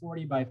by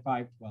 40 by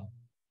 512.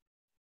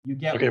 You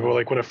get Okay, well,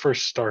 like when it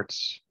first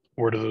starts,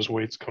 where do those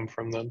weights come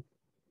from then?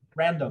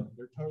 random.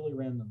 They're totally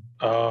random.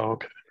 Oh,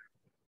 okay.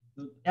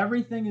 So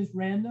everything is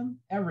random.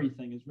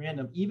 Everything is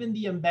random, even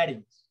the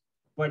embeddings.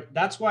 But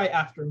that's why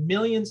after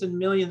millions and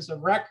millions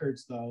of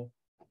records, though,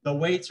 the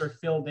weights are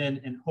filled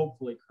in and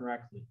hopefully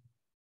correctly.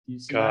 Do you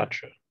see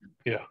Gotcha. that?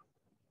 Yeah.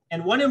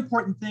 And one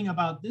important thing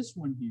about this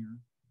one here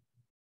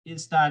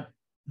is that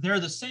they're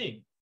the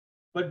same.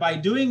 But by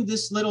doing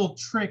this little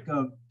trick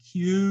of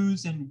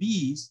Q's and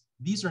V's,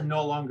 these are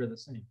no longer the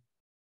same.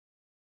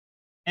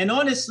 And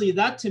honestly,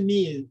 that to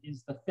me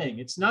is the thing.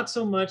 It's not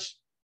so much,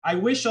 I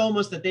wish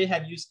almost that they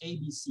had used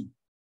ABC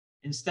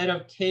instead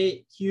of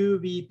K, Q,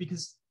 V,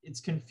 because it's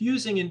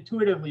confusing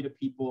intuitively to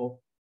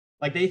people.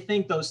 Like they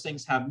think those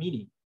things have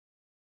meaning.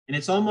 And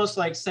it's almost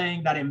like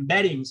saying that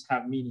embeddings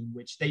have meaning,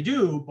 which they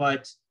do,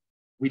 but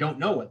we don't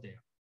know what they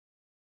are.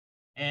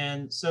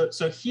 And so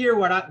here,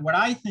 what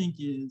I think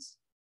is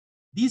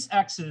these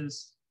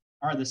X's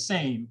are the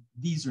same.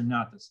 These are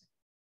not the same.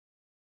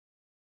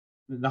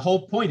 The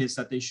whole point is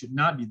that they should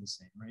not be the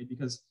same, right?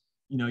 Because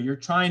you're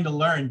trying to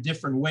learn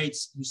different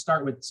weights. You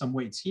start with some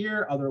weights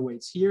here, other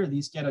weights here.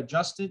 These get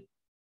adjusted,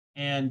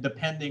 and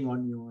depending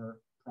on your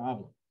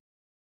problem.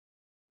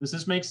 Does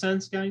this make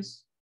sense,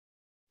 guys?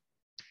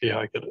 Yeah,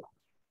 I get it.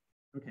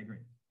 Okay, great.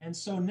 And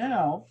so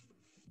now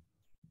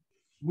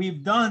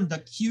we've done the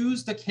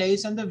Q's, the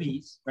K's, and the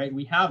V's, right?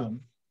 We have them.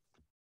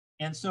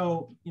 And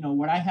so,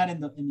 what I had in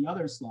the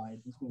other slide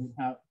is what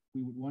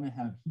we would want to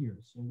have here.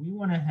 So we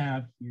want to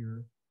have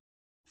here,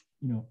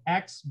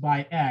 X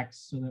by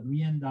X, so that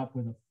we end up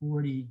with a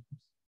 40,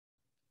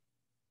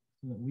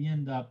 so that we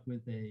end up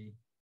with a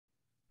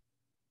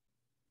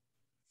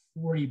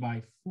 40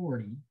 by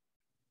 40,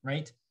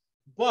 right?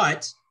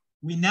 But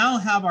we now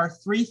have our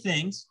three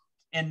things,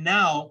 and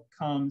now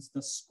comes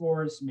the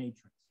scores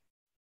matrix.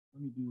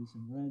 Let me do this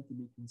in red to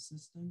be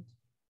consistent.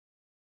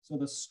 So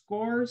the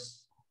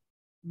scores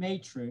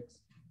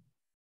matrix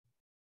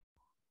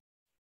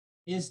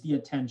is the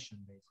attention,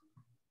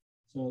 basically.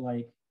 So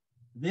like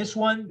this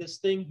one, this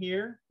thing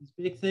here, this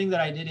big thing that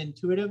I did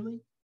intuitively,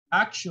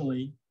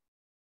 actually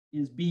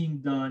is being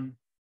done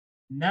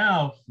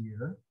now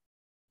here.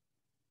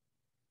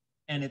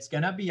 And it's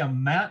gonna be a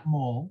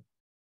matmul,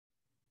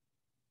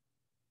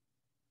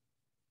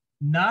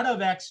 not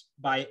of X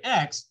by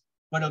X,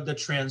 but of the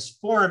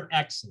transform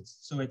X's.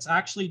 So it's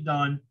actually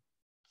done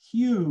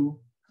Q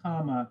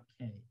comma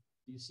K.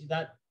 Do you see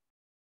that?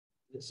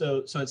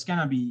 So it's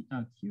gonna be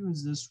Q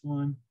is this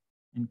one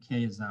and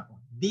K is that one.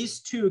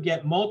 These two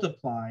get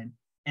multiplied,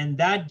 and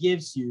that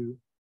gives you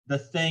the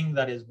thing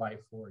that is by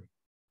 40.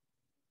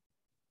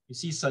 You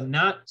see, so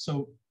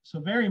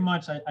very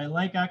much I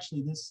like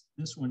actually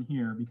this one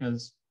here,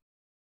 because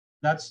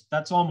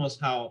that's almost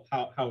how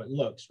it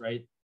looks,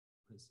 right?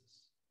 What is this?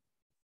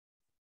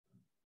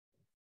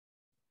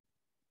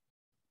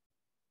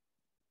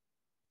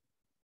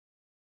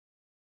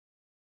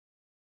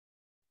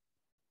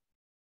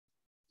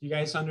 Do you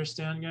guys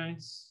understand,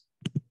 guys?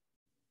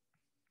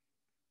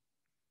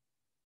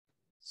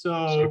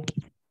 So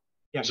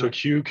yeah. So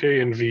Q,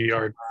 K, and V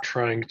are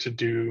trying to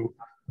do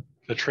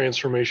the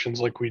transformations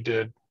like we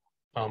did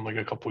like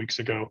a couple weeks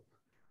ago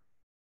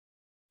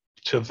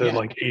to the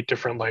like 8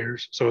 different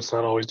layers. So it's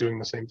not always doing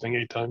the same thing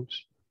 8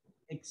 times.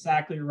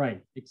 Exactly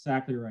right.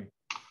 Exactly right.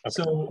 Okay.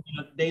 So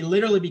they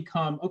literally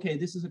become, okay,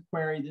 this is a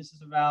query, this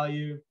is a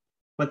value,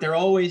 but they're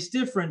always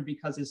different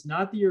because it's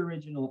not the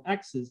original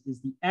X's, it's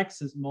the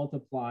X's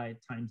multiplied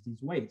times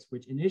these weights,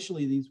 which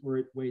initially these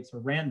weights are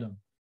random.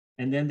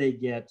 And then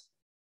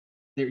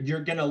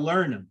you're gonna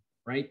learn them,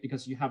 right?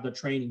 Because you have the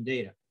training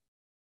data.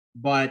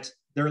 But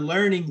they're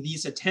learning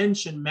these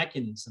attention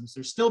mechanisms.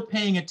 They're still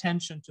paying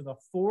attention to the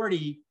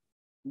 40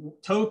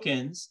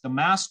 tokens, the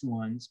masked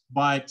ones,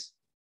 but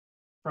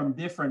from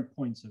different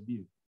points of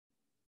view.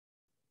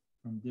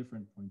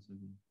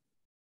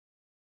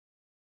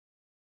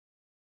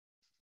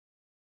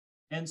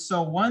 And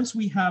so once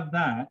we have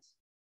that,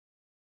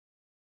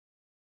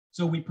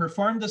 so we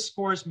perform the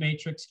scores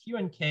matrix, Q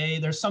and K,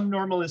 there's some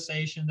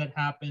normalization that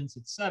happens,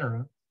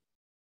 etc.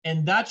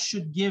 And that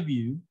should give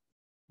you,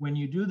 when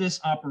you do this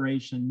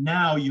operation,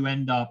 now you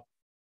end up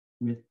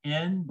with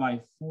n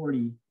by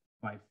 40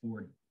 by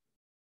 40.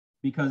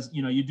 Because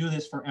you do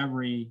this for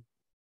every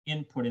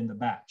input in the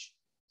batch.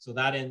 So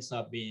that ends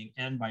up being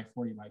n by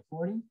 40 by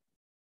 40.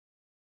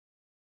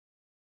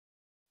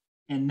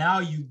 And now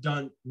you've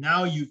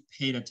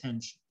paid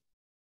attention.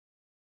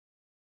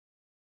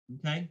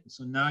 Okay,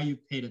 so now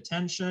you've paid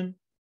attention.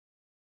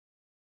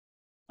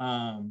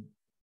 And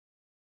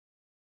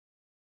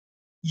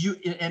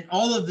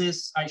all of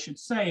this, I should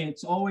say,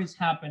 it's always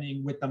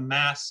happening with the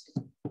mask.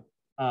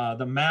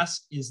 The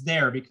mask is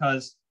there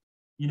because,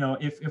 you know,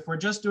 if we're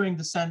just doing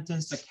the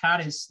sentence, the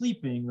cat is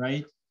sleeping,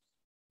 right?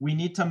 We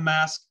need to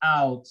mask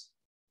out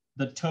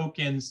the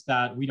tokens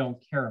that we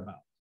don't care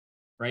about,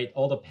 right?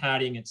 All the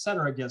padding, et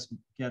cetera, gets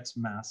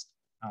masked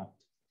out.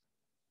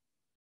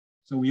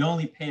 So we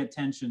only pay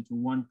attention to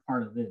one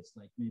part of this,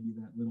 like maybe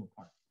that little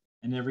part,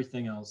 and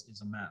everything else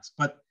is a mask.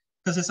 But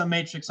because it's a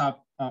matrix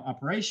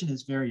operation,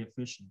 it's very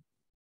efficient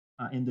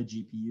in the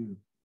GPU.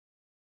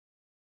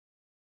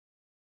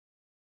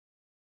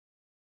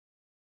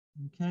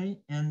 Okay,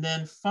 and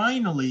then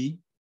finally,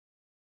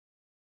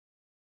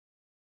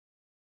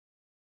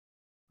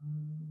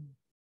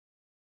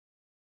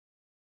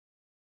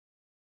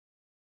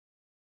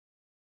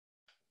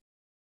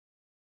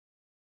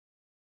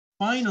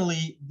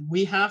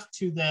 we have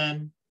to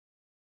then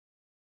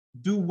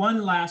do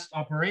one last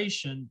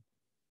operation,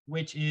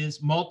 which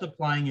is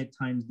multiplying it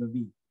times the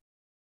V.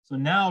 So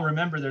now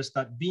remember, there's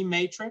that V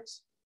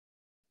matrix.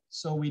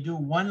 So we do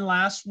one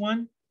last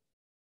one.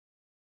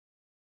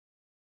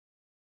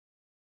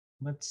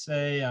 Let's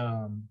say,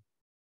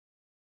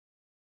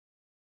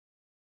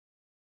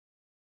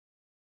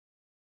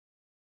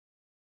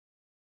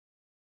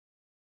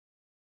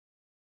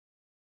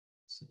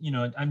 you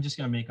know, I'm just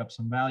going to make up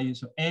some values.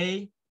 So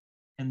A,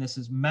 and this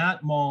is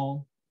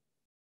matmul,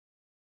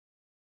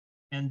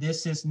 and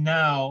this is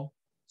now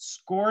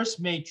scores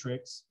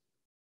matrix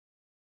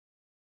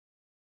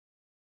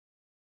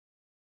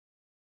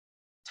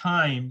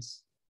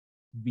times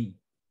V,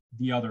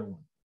 the other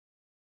one.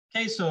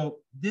 Okay, so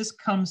this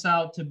comes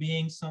out to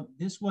being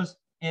this was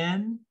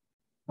n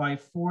by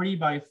 40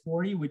 by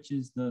 40, which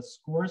is the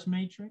scores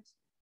matrix.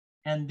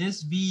 And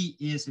this V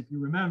is, if you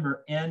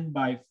remember, n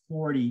by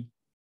 40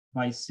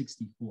 by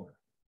 64.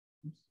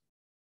 Oops.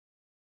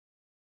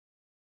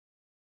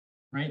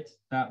 Right,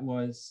 that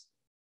was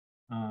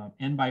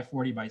n by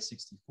 40 by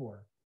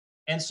 64.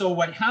 And so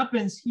what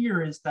happens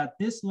here is that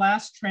this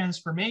last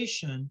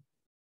transformation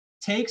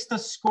takes the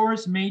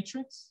scores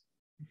matrix,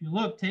 if you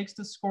look, takes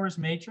the scores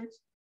matrix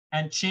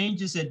and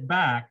changes it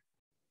back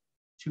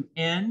to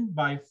n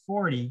by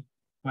 40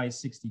 by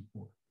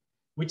 64,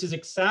 which is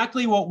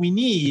exactly what we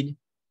need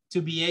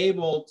to be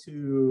able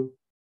to,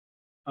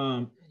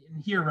 and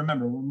here,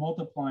 remember, we're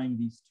multiplying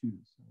these two.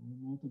 So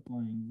we're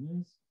multiplying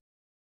this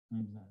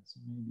times that. So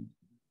maybe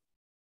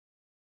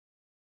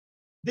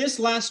this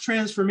last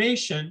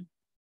transformation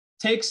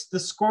takes the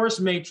scores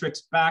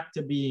matrix back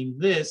to being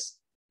this,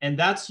 and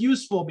that's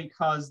useful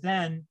because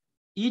then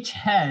each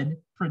head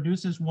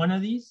produces one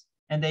of these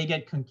and they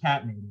get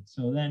concatenated.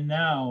 So then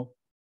now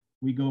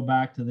we go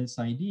back to this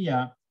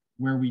idea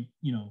where we,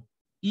 you know,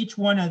 each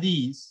one of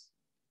these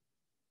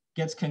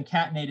gets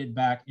concatenated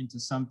back into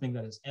something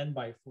that is n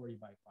by 40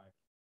 by 5.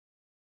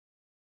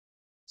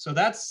 So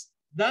that's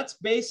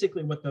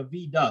basically what the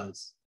V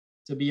does,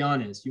 to be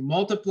honest. You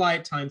multiply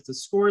it times the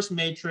scores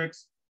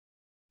matrix,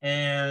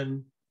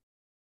 and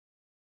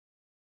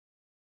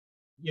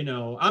you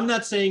know, I'm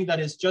not saying that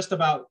it's just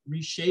about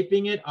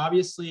reshaping it.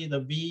 Obviously,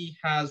 the V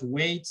has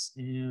weights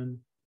and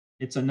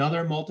it's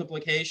another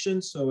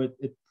multiplication. So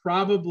it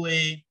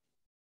probably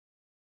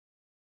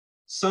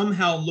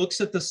somehow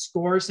looks at the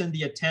scores and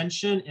the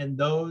attention, and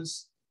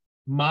those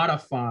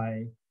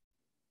modify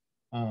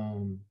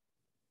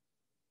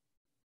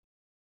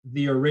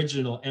the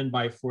original n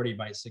by 40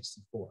 by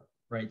 64,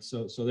 right?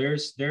 So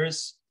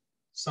there's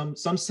some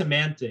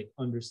semantic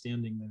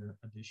understanding there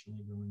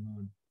additionally going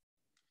on.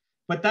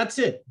 But that's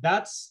it.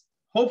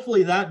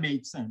 Hopefully that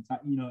made sense.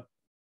 You know,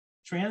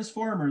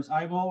 transformers,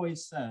 I've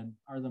always said,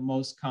 are the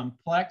most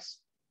complex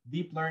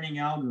deep learning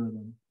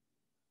algorithm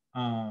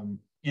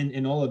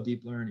in all of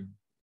deep learning.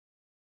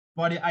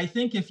 But I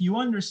think if you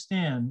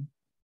understand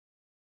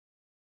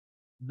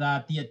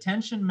that the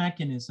attention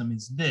mechanism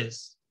is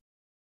this,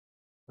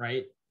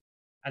 right?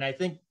 And I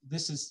think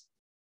this is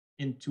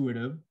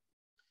intuitive,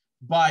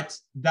 but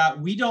that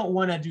we don't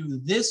want to do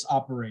this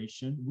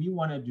operation, we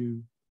want to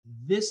do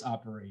this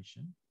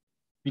operation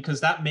because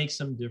that makes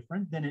them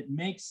different, then it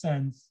makes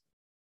sense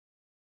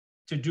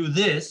to do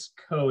this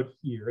code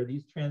here,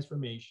 these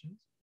transformations,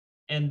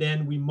 and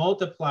then we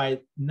multiply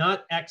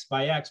not x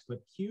by x, but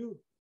q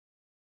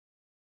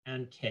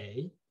and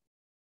k,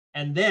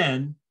 and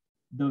then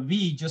the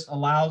V just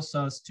allows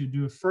us to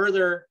do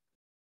further,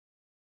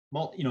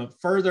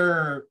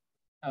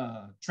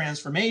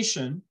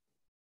 transformation,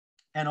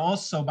 and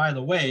also, by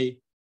the way,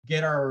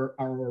 get our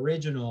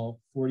original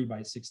 40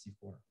 by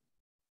 64.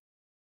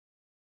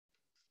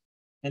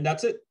 And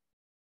that's it.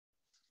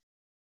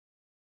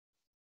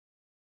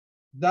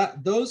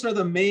 Those are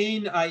the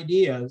main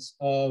ideas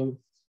of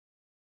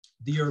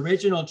the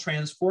original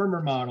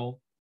transformer model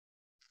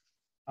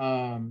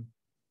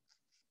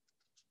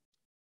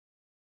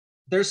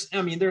there's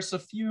a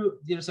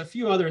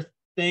few other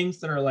things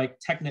that are like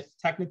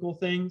technical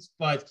things,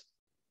 but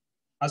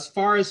as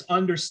far as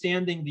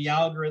understanding the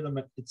algorithm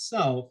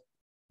itself,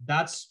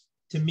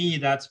 to me,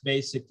 that's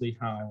basically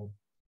how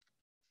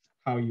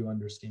you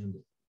understand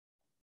it.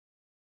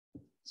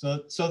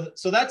 So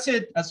that's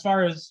it as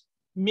far as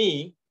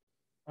me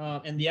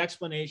and the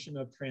explanation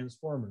of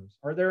transformers.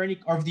 Are there any,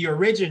 of the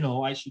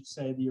original, I should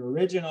say, the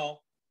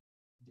original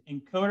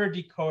encoder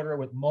decoder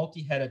with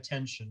multi-head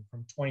attention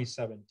from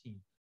 2017?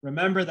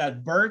 Remember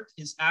that BERT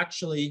is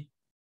actually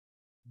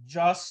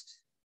just,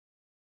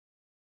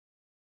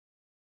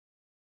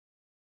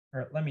 all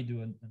right, let me do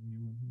a new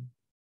one here.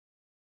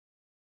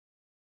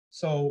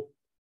 So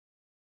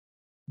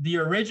the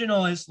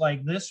original is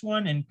like this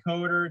one,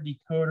 encoder,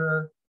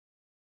 decoder.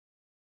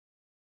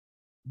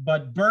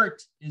 But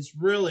BERT is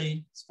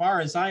really, as far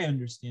as I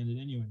understand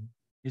it anyway,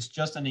 it's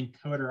just an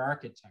encoder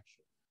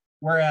architecture.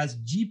 Whereas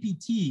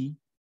GPT-3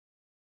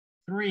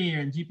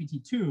 and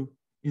GPT-2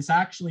 is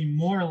actually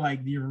more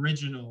like the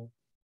original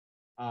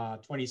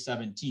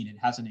 2017. It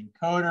has an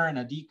encoder and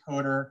a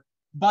decoder,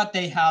 but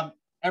they have,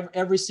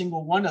 every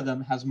single one of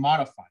them has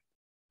modified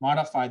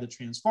the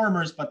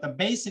transformers, but the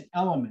basic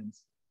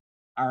elements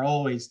are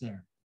always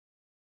there.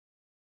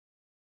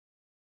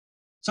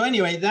 So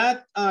anyway,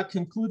 that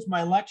concludes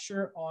my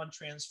lecture on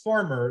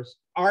transformers.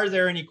 Are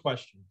there any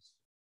questions?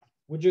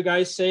 Would you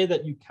guys say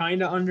that you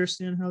kind of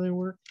understand how they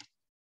work?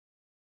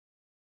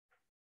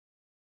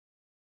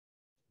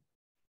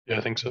 Yeah,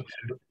 I think so.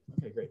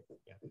 Okay, great.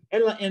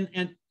 Yeah.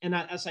 And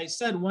as I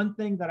said, one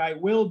thing that I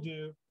will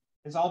do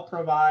is I'll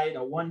provide a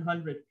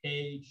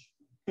 100-page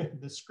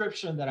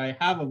description that I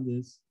have of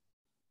this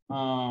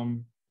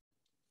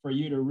for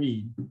you to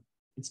read.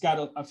 It's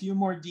got a few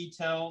more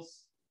details.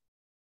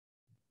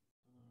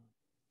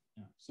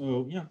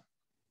 So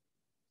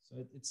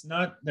it's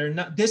not, they're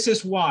not, this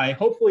is why,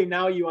 hopefully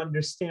now you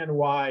understand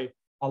why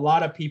a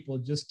lot of people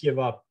just give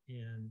up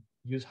and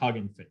use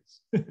Hugging Face,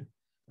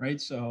 right?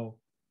 So,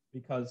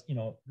 because,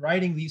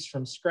 writing these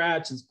from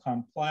scratch is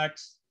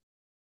complex,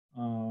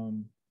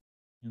 and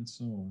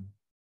so on.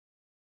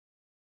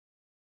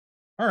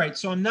 All right,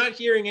 so I'm not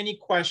hearing any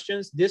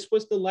questions. This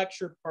was the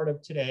lecture part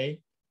of today.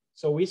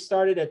 So we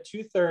started at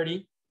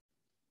 2:30.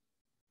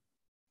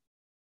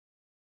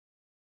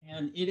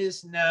 And it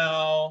is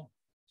now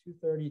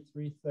 2:30,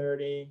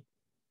 3:30,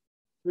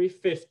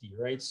 3:50,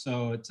 right?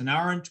 So it's an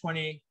hour and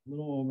 20, a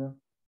little over.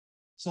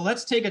 So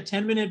let's take a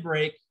 10-minute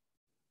break.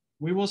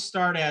 We will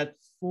start at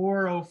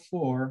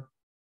 4:04,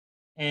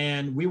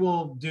 and we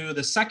will do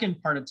the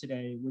second part of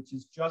today, which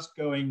is just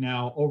going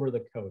now over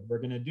the code. We're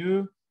going to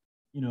do,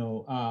 we're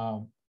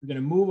going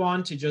to move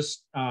on to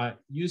just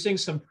using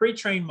some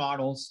pre-trained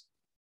models,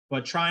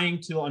 but trying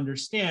to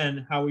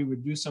understand how we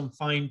would do some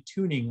fine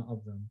tuning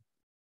of them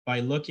by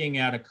looking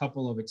at a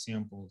couple of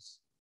examples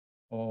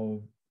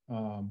of,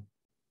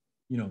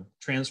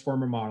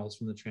 transformer models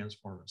from the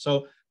transformer.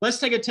 So let's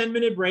take a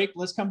 10-minute break.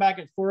 Let's come back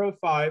at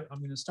 4:05. I'm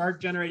going to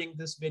start generating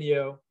this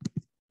video,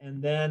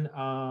 and then,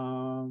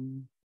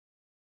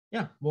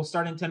 we'll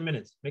start in 10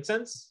 minutes. Make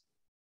sense?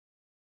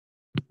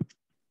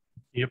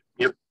 Yep.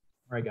 All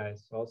right,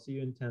 guys. So I'll see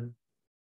you in 10.